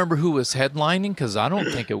you remember who was headlining? Because I don't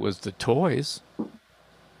think it was the Toys.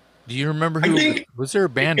 Do you remember who was there a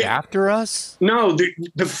band after us? No,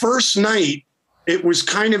 the first night it was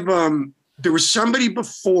kind of there was somebody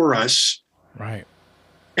before us. Right.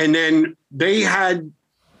 And then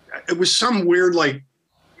it was some weird, like,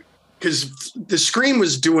 because the Scream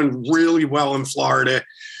was doing really well in Florida.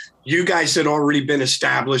 You guys had already been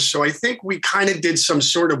established. So I think we kind of did some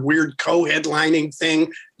sort of weird co-headlining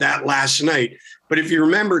thing that last night. But if you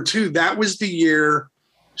remember too, that was the year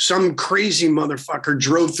some crazy motherfucker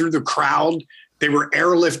drove through the crowd. They were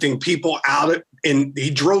airlifting people out and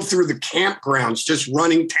he drove through the campgrounds, just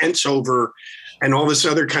running tents over and all this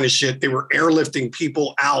other kind of shit. They were airlifting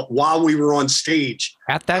people out while we were on stage.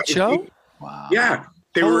 At that show? Wow. Yeah.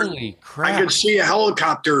 Holy crap. I could see a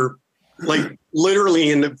helicopter like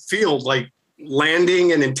literally in the field, like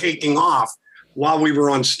landing and then taking off while we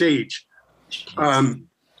were on stage.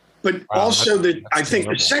 But also I think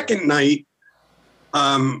the second night,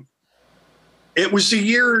 it was the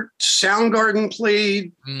year Soundgarden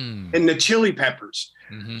played and the Chili Peppers.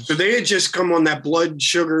 Mm-hmm. So they had just come on that blood,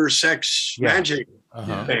 sugar, sex, magic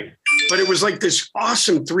thing. But it was like this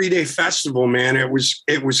awesome 3-day festival, man. It was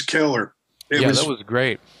killer. That was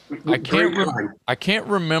great. I can't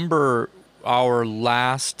remember our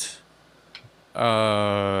last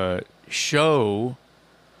show,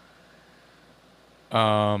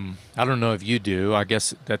 I don't know if you do. I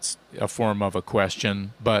guess that's a form of a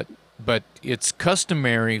question, but it's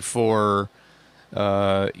customary for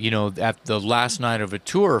at the last night of a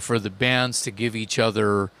tour for the bands to give each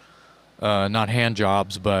other not hand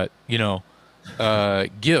jobs, but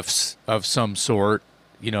gifts of some sort.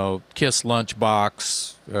 Kiss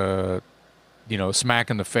lunchbox, smack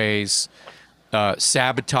in the face,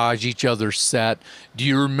 sabotage each other's set. Do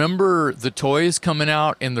you remember the Toys coming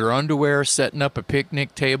out in their underwear, setting up a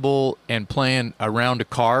picnic table and playing a round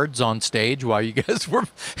of cards on stage while you guys were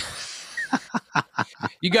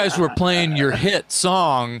playing your hit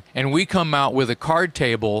song, and we come out with a card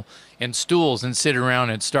table and stools and sit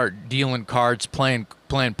around and start dealing cards, playing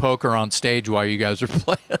poker on stage while you guys are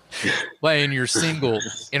playing your single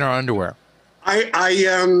in our underwear?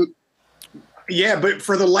 Yeah, but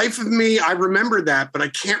for the life of me, I remember that, but I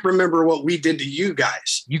can't remember what we did to you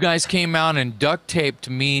guys. You guys came out and duct taped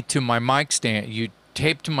me to my mic stand. You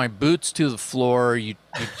taped my boots to the floor. You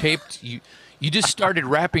just started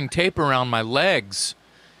wrapping tape around my legs.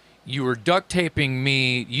 You were duct taping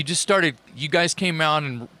me. You guys came out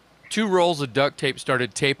and 2 rolls of duct tape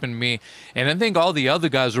started taping me. And I think all the other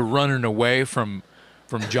guys were running away from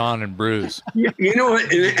John and Bruce. You know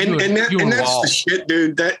what? And that's the shit,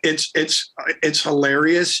 dude. That it's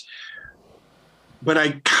hilarious. But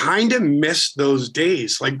I kind of miss those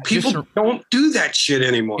days. Like, people don't do that shit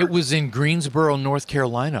anymore. It was in Greensboro, North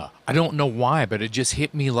Carolina. I don't know why, but it just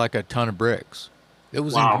hit me like a ton of bricks. It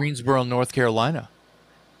was in Greensboro, North Carolina.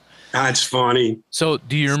 That's funny. So,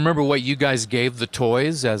 do you remember what you guys gave the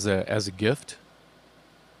Toys as a gift?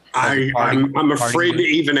 I'm afraid to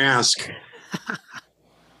even ask.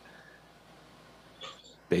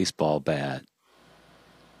 Baseball bat.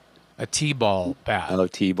 A T-ball bat. Oh,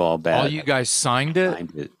 T-ball bat. All you guys signed it?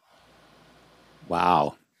 Signed it.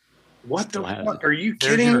 Wow. What the fuck? Are you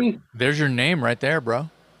kidding me? There's your name right there, bro.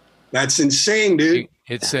 That's insane, dude.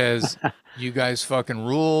 It says, "You guys fucking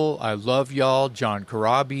rule. I love y'all." John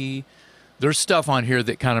Corabi. There's stuff on here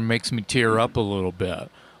that kind of makes me tear up a little bit.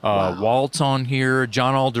 Walt's on here.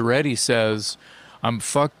 John Alderetti says, "I'm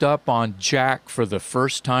fucked up on Jack for the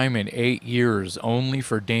first time in 8 years, only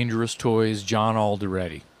for Dangerous Toys." John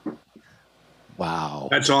Alderetti. Wow.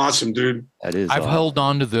 That's awesome, dude. That is. I've held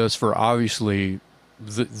on to this for obviously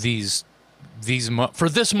for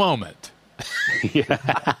this moment.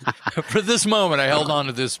 Yeah. For this moment, I held on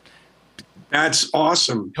to this. That's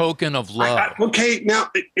awesome. Token of love. Okay, now,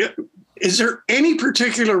 is there any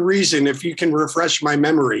particular reason, if you can refresh my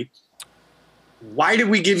memory, why did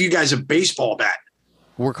we give you guys a baseball bat?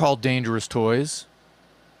 We're called Dangerous Toys.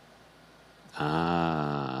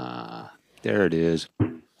 There it is.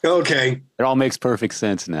 Okay. It all makes perfect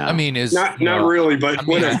sense now. I mean, not really, but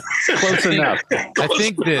whatever. Close enough. I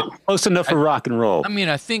think that close enough for rock and roll. I mean,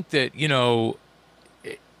 I think that,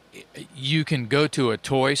 you can go to a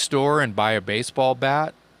toy store and buy a baseball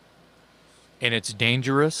bat, and it's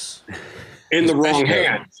dangerous. In the wrong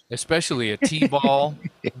hands. Especially a T-ball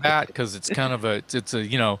bat, because it's kind of it's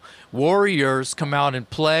a Warriors come out and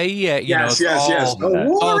play. Yeah, yes.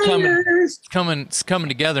 Warriors. It's coming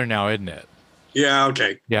together now, isn't it? Yeah.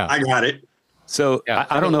 Okay. Yeah. I got it. So yeah,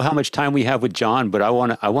 I don't know how much time we have with John, but I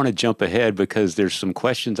want to jump ahead because there's some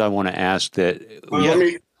questions I want to ask that.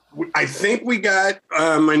 I think we got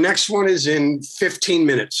my next one is in 15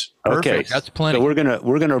 minutes. Okay, perfect. That's plenty. So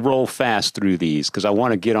we're gonna roll fast through these because I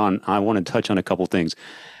want to touch on a couple things.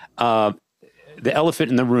 The elephant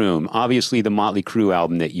in the room, obviously the Motley Crue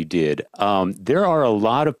album that you did. There are a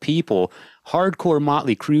lot of people, hardcore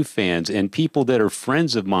Motley Crue fans, and people that are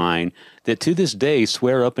friends of mine that to this day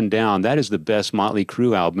swear up and down that is the best Motley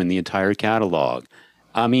Crue album in the entire catalog.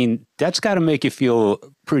 I mean, that's got to make you feel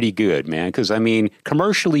pretty good, man, because, I mean,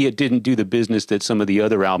 commercially it didn't do the business that some of the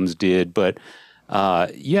other albums did, but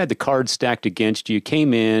you had the cards stacked against you,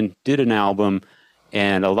 came in, did an album,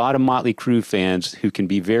 and a lot of Motley Crue fans who can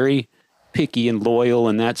be very picky and loyal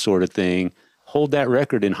and that sort of thing hold that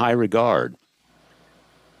record in high regard.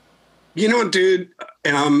 You know what, dude?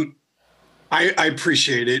 I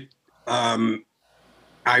appreciate it. I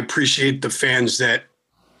appreciate the fans that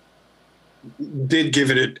did give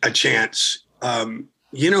it a chance.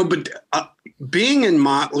 But being in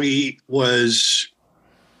Motley was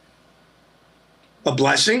a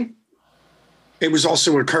blessing. It was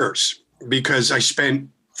also a curse because I spent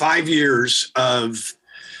 5 years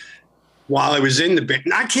while I was in the band,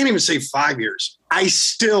 and I can't even say 5 years. I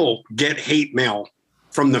still get hate mail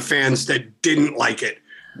from the fans that didn't like it.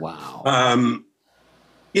 Wow. And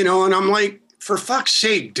I'm like, for fuck's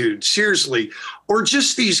sake, dude, seriously. Or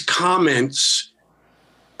just these comments,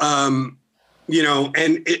 and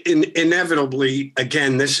inevitably,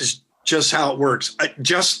 again, this is just how it works.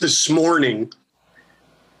 Just this morning,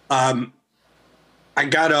 I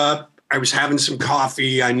got up, I was having some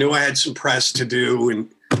coffee. I knew I had some press to do. And,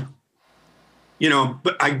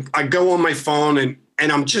 but I go on my phone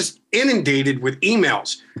and I'm just inundated with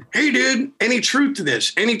emails. Hey, dude, any truth to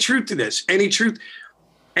this? Any truth to this? Any truth?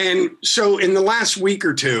 And so in the last week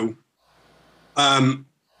or two,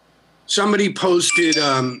 somebody posted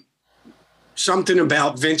something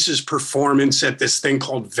about Vince's performance at this thing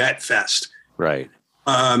called Vet Fest. Right.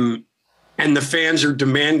 And the fans are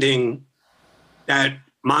demanding that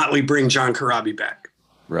Motley bring John Corabi back.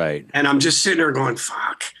 Right. And I'm just sitting there going,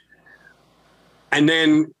 fuck. And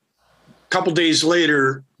then a couple days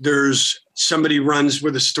later, there's somebody runs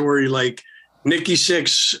with a story like Nikki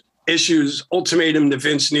Sixx issues ultimatum to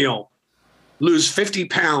Vince Neil, lose 50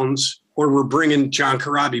 pounds or we're bringing John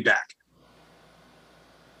Corabi back.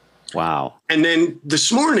 Wow. And then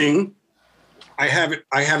this morning, I have it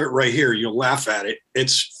right here. You'll laugh at it.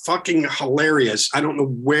 It's fucking hilarious. I don't know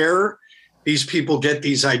where these people get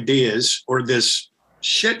these ideas or this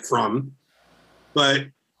shit from, but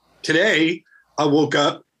today I woke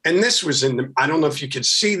up and this was I don't know if you could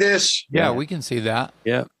see this. Yeah, we can see that.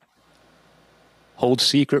 Yeah. Hold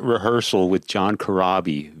secret rehearsal with John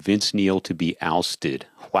Corabi, Vince Neil to be ousted.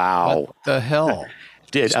 Wow. What the hell?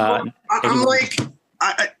 I'm like,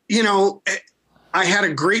 I had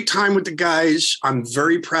a great time with the guys. I'm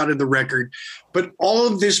very proud of the record, but all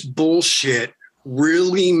of this bullshit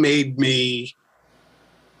really made me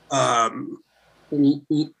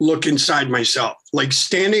look inside myself. Like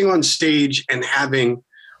standing on stage and having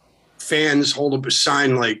fans hold up a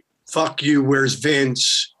sign like, fuck you, where's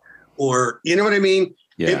Vince? Or, you know what I mean?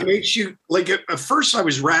 Yeah. It makes you, like, at first I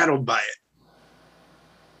was rattled by it.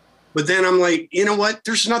 But then I'm like, you know what?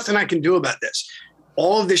 There's nothing I can do about this.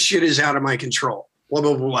 All of this shit is out of my control. Blah,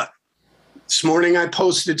 blah, blah, blah. This morning I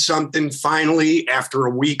posted something finally after a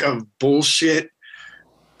week of bullshit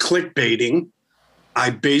clickbaiting. I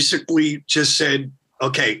basically just said,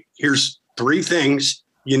 okay, here's 3 things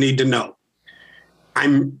you need to know.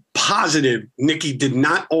 I'm positive Nikki did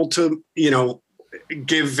not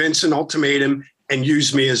give Vince an ultimatum and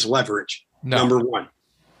use me as leverage. No. Number 1.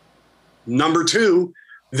 Number 2,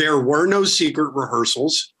 there were no secret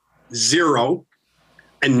rehearsals, 0.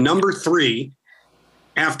 And number 3,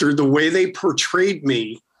 after the way they portrayed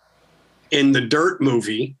me in the Dirt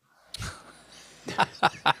movie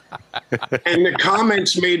and the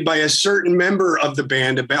comments made by a certain member of the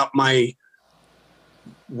band about my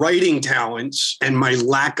writing talents and my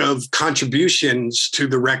lack of contributions to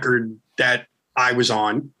the record that I was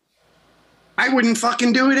on, I wouldn't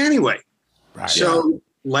fucking do it anyway. Right. So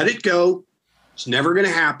let it go. It's never going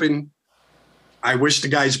to happen. I wish the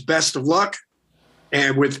guys best of luck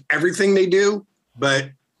and with everything they do,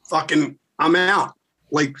 but fucking I'm out.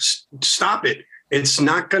 Like, stop it. It's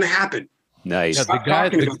not going to happen. Nice. Yeah,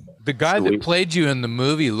 the guy that played you in the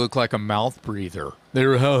movie looked like a mouth breather. They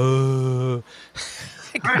were, you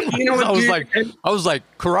know what, I was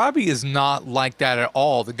like, Corabi is not like that at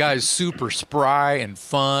all. The guy's super spry and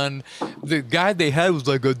fun. The guy they had was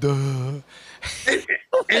like a duh.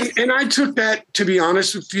 And I took that, to be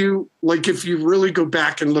honest with you, like if you really go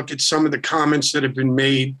back and look at some of the comments that have been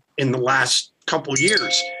made in the last couple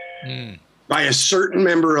years by a certain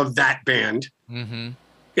member of that band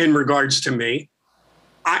in regards to me,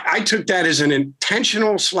 I took that as an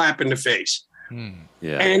intentional slap in the face.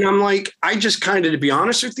 Yeah. And I'm like, I just kind of, to be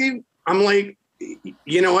honest with you, I'm like,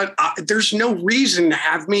 you know what? There's no reason to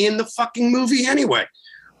have me in the fucking movie anyway.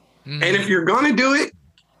 And if you're going to do it,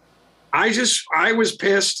 I was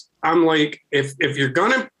pissed. I'm like, if you're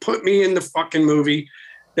going to put me in the fucking movie,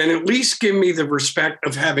 then at least give me the respect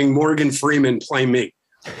of having Morgan Freeman play me.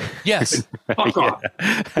 Yes. Fuck off.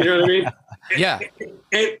 You know what I mean? Yeah.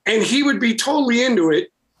 And he would be totally into it.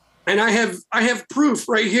 And I have proof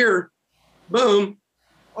right here. Boom.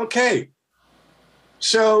 Okay.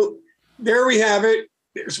 So there we have it.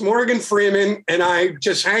 There's Morgan Freeman and I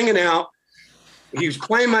just hanging out. He's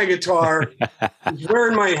playing my guitar. He's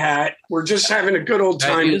wearing my hat. We're just having a good old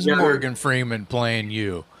time. That is together. Morgan Freeman playing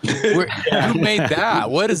you. Who made that?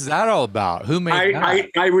 What is that all about? Who made that?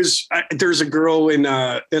 There's a girl in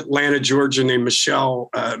Atlanta, Georgia named Michelle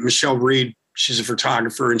Reed. She's a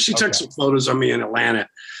photographer and she took some photos of me in Atlanta.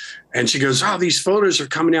 And she goes, oh, these photos are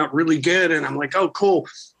coming out really good. And I'm like, oh, cool.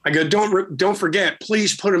 I go, don't forget,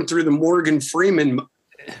 please put them through the Morgan Freeman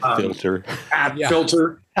filter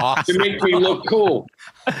awesome. To make me look cool.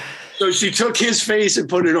 So she took his face and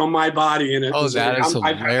put it on my body, and that is hilarious.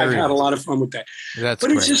 I've had a lot of fun with that. But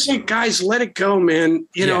it's just like, guys, let it go, man.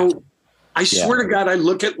 You know, I swear to God, I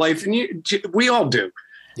look at life, and we all do.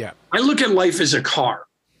 Yeah. I look at life as a car.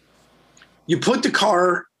 You put the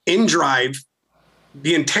car in drive.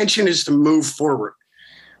 The intention is to move forward.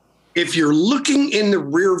 If you're looking in the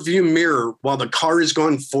rear view mirror while the car is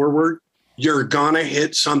going forward, you're gonna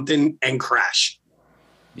hit something and crash.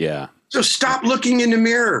 Yeah. So stop looking in the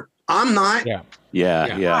mirror. I'm not.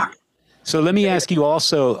 Yeah. So let me ask you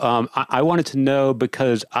also, I wanted to know,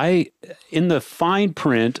 because in the fine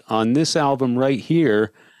print on this album right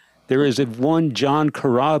here, there is one John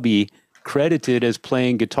Corabi credited as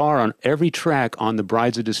playing guitar on every track on the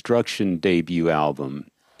Brides of Destruction debut album.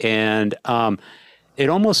 And it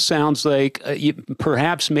almost sounds like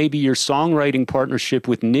perhaps maybe your songwriting partnership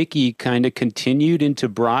with Nikki kind of continued into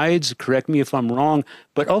Brides. Correct me if I'm wrong,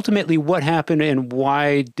 but ultimately what happened and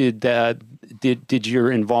why did your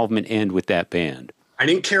involvement end with that band? I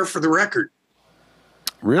didn't care for the record.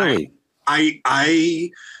 Really?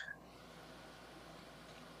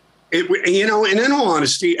 You know, and in all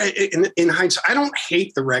honesty, in hindsight, I don't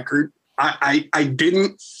hate the record. I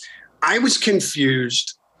was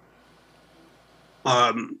confused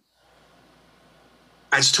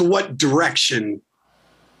as to what direction,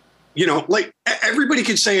 you know, like everybody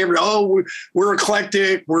could say, we're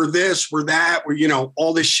eclectic, we're this, we're that, we're, you know,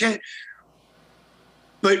 all this shit.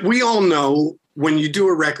 But we all know when you do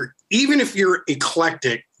a record, even if you're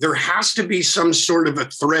eclectic, there has to be some sort of a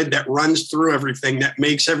thread that runs through everything that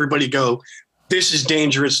makes everybody go, this is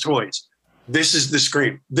Dangerous Toys. This is The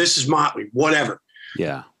Scream. This is Motley, whatever.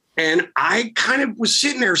 Yeah. And I kind of was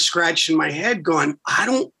sitting there scratching my head going,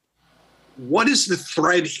 what is the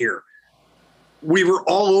thread here? We were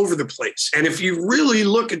all over the place. And if you really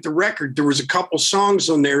look at the record, there was a couple songs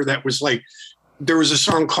on there that was like, there was a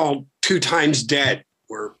song called 2 Times Dead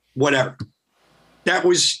or whatever.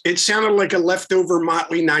 It sounded like a leftover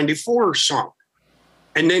Motley 94 song.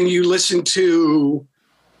 And then you listen to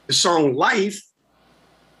the song Life,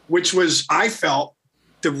 which was, I felt,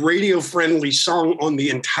 the radio-friendly song on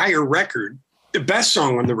the entire record, the best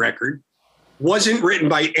song on the record, wasn't written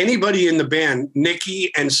by anybody in the band,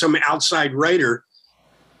 Nikki and some outside writer.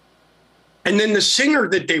 And then the singer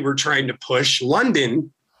that they were trying to push,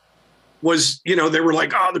 London, was, you know, they were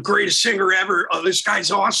like, the greatest singer ever. Oh, this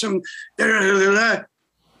guy's awesome. Da, da, da, da, da.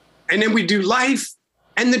 And then we do Life,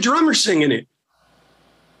 and the drummer singing it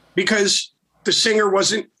because the singer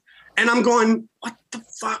wasn't. And I'm going, what the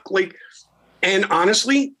fuck? Like, and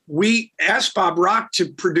honestly, we asked Bob Rock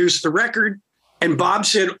to produce the record, and Bob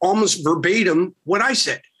said almost verbatim what I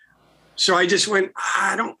said. So I just went,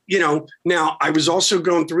 I don't, you know. Now, I was also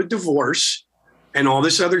going through a divorce and all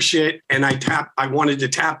this other shit, and I wanted to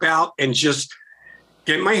tap out and just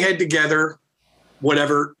get my head together,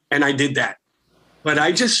 whatever, and I did that. But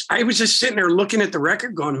I was just sitting there looking at the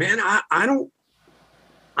record going, man, I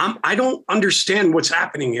don't understand what's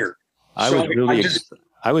happening here.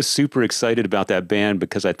 I was super excited about that band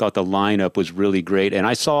because I thought the lineup was really great. And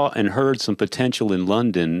I saw and heard some potential in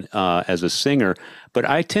London as a singer. But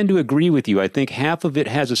I tend to agree with you. I think half of it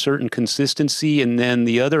has a certain consistency, and then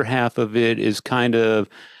the other half of it is kind of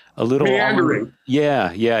a little meandering.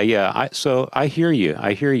 Yeah. So I hear you.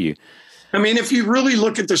 I mean, if you really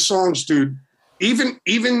look at the songs, dude,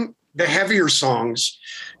 even the heavier songs,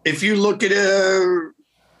 if you look at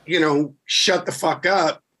Shut the Fuck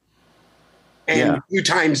Up and 2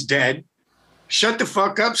 Times Dead, Shut the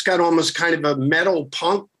Fuck Up's got almost kind of a metal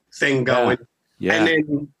punk thing going. Yeah. And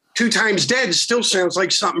then 2 Times Dead still sounds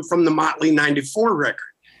like something from the Motley 94 record.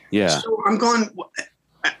 Yeah. So I'm going,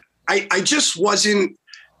 I just wasn't,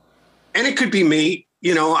 and it could be me,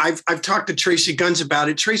 you know, I've talked to Tracy Guns about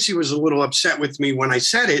it. Tracy was a little upset with me when I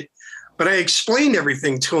said it, but I explained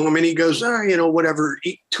everything to him and he goes, whatever,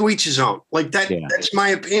 to each his own. Like that, that's my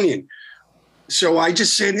opinion. So I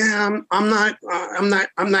just said, I'm not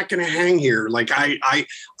going to hang here. Like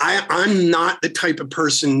I'm not the type of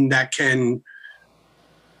person that can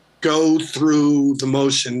go through the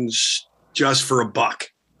motions just for a buck.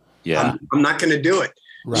 Yeah. I'm not going to do it.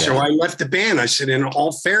 Right. So I left the band. I said, in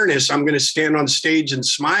all fairness, I'm going to stand on stage and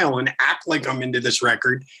smile and act like I'm into this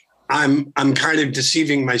record. I'm kind of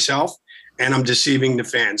deceiving myself and I'm deceiving the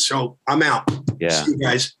fans. So I'm out. Yeah. See you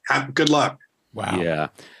guys. Have good luck. Wow. Yeah.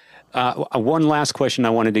 One last question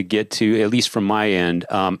I wanted to get to, at least from my end.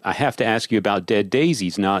 I have to ask you about Dead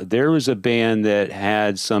Daisies. Now, there was a band that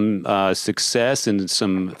had some success and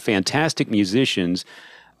some fantastic musicians,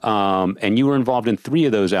 and you were involved in 3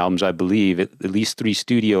 of those albums, I believe, at least 3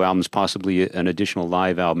 studio albums, possibly an additional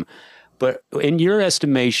live album. But in your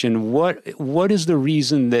estimation, what is the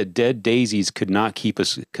reason that Dead Daisies could not keep a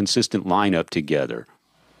consistent lineup together?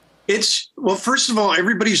 Well, first of all,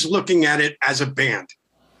 everybody's looking at it as a band.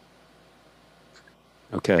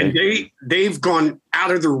 Okay. And they've gone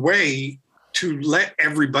out of their way to let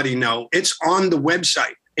everybody know. It's on the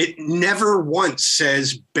website. It never once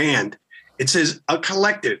says band. It says a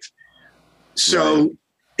collective. So right.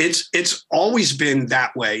 it's always been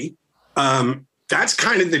that way. That's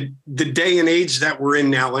kind of the day and age that we're in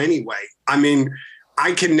now anyway. I mean,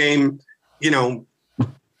 I can name,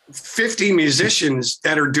 50 musicians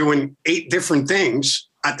that are doing 8 different things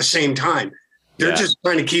at the same time. They're just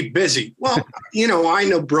trying to keep busy. Well, I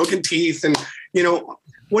know Broken Teeth and,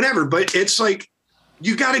 whatever, but it's like,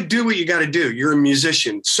 you got to do what you got to do. You're a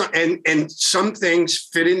musician. So, and some things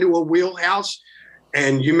fit into a wheelhouse,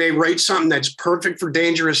 and you may write something that's perfect for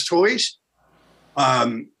Dangerous Toys.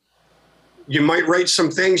 You might write some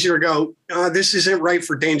things you go, this isn't right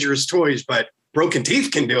for Dangerous Toys, but Broken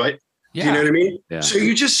Teeth can do it. Yeah. You know what I mean? Yeah. So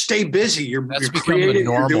you just stay busy. You're creating,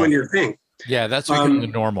 you're doing your thing. Yeah, that's becoming the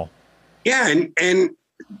normal. Yeah, and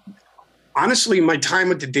honestly, my time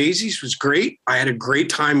with the Daisies was great. I had a great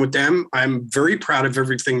time with them. I'm very proud of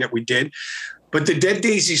everything that we did. But the Dead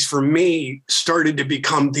Daisies, for me, started to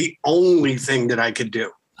become the only thing that I could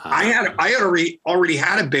do. I already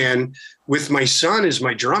had a band with my son as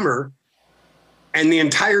my drummer. And the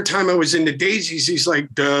entire time I was in the Daisies, he's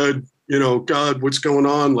like, Dad, God, what's going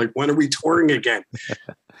on? Like, when are we touring again?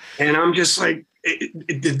 And I'm just like,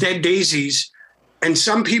 the Dead Daisies. And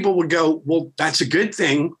some people would go, well, that's a good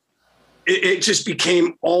thing. It just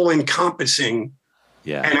became all encompassing.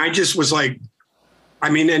 Yeah. And I just was like,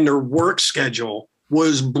 and their work schedule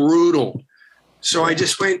was brutal. So I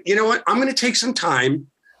just went, you know what? I'm going to take some time,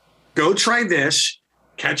 go try this,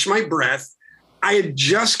 catch my breath. I had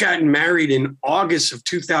just gotten married in August of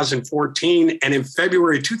 2014. And in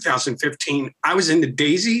February 2015, I was in the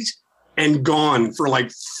Daisies and gone for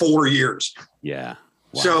like 4 years. Yeah.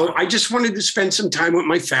 Wow. So I just wanted to spend some time with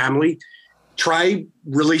my family, try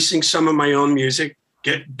releasing some of my own music,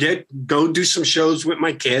 go do some shows with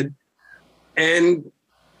my kid, and,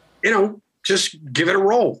 just give it a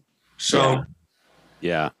roll. So,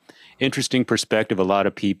 yeah. Interesting perspective. A lot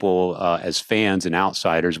of people, as fans and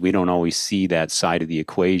outsiders, we don't always see that side of the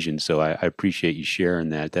equation. So I appreciate you sharing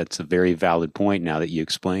that. That's a very valid point now that you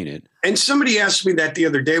explain it. And somebody asked me that the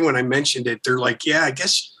other day when I mentioned it. They're like, yeah, I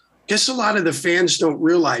guess a lot of the fans don't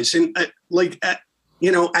realize. And at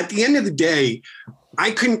the end of the day, I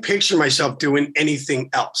couldn't picture myself doing anything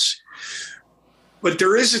else. But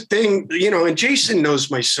there is a thing, and Jason knows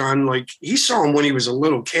my son, like he saw him when he was a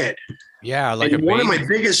little kid. Yeah. Like and one of my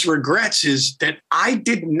biggest regrets is that I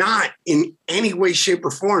did not in any way, shape,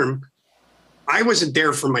 or form. I wasn't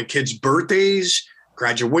there for my kids' birthdays,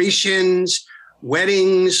 graduations,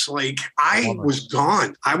 weddings. Like I was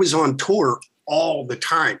gone. I was on tour all the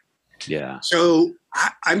time. Yeah. So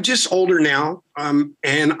I'm just older now,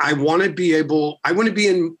 and I want to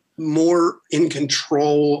be more in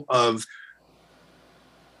control of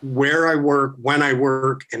where I work, when I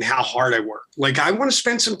work, and how hard I work. Like I want to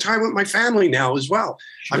spend some time with my family now as well.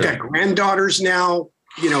 Sure. I've got granddaughters now,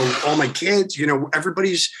 all my kids,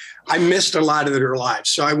 I missed a lot of their lives.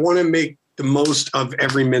 So I want to make the most of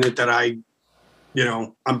every minute that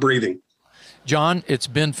I'm breathing. John, it's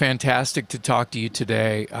been fantastic to talk to you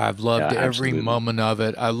today. I've loved every moment of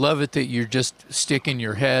it. I love it that you're just sticking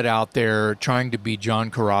your head out there trying to be John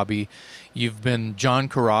Corabi. You've been John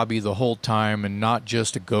Corabi the whole time and not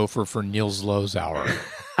just a gopher for Niels Lowe's hour.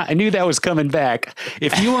 I knew that was coming back.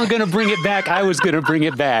 If you weren't going to bring it back, I was going to bring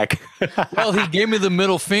it back. Well, he gave me the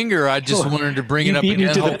middle finger. I just wanted to bring it up again. You beat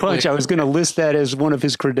me to the punch. I was going to list that as one of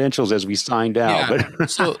his credentials as we signed out. Yeah. But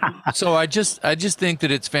so I just think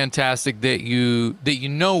that it's fantastic that you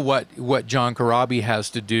know what John Corabi has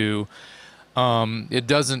to do. It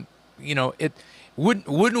doesn't,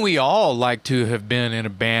 wouldn't we all like to have been in a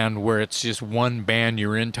band where it's just one band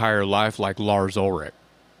your entire life, like Lars Ulrich?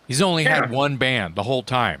 He's only had one band the whole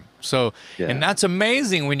time. So, and that's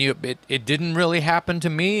amazing when it didn't really happen to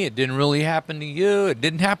me. It didn't really happen to you. It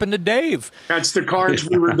didn't happen to Dave. That's the cards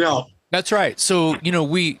we were dealt. That's right. So,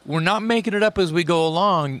 we're not making it up as we go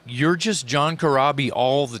along. You're just John Corabi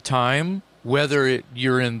all the time, whether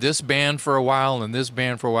you're in this band for a while and this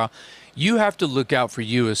band for a while. You have to look out for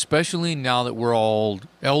you, especially now that we're all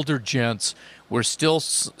elder gents. We're still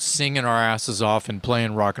singing our asses off and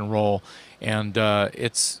playing rock and roll. And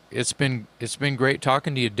it's been great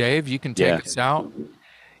talking to you, Dave. You can take us out.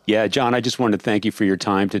 Yeah, John, I just wanted to thank you for your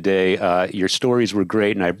time today. Your stories were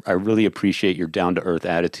great, and I really appreciate your down-to-earth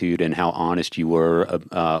attitude and how honest you were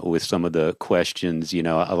with some of the questions. You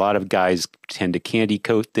know, a lot of guys tend to candy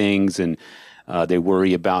coat things, and they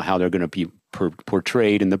worry about how they're going to be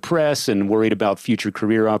portrayed in the press and worried about future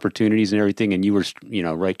career opportunities and everything. And you were, you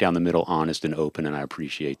know, right down the middle, honest and open, and I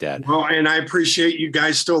appreciate that. Well, and I appreciate you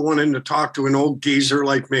guys still wanting to talk to an old geezer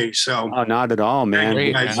like me. So, oh, not at all,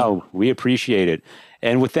 man. No, we appreciate it.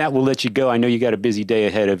 And with that, we'll let you go. I know you got a busy day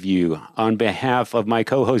ahead of you. On behalf of my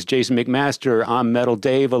co-host, Jason McMaster, I'm Metal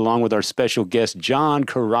Dave, along with our special guest, John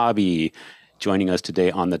Corabi, joining us today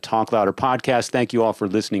on the Talk Louder podcast. Thank you all for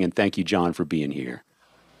listening, and thank you, John, for being here.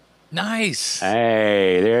 Nice.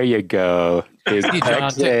 Hey, there you go. Thank you, John.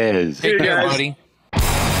 Take care, buddy.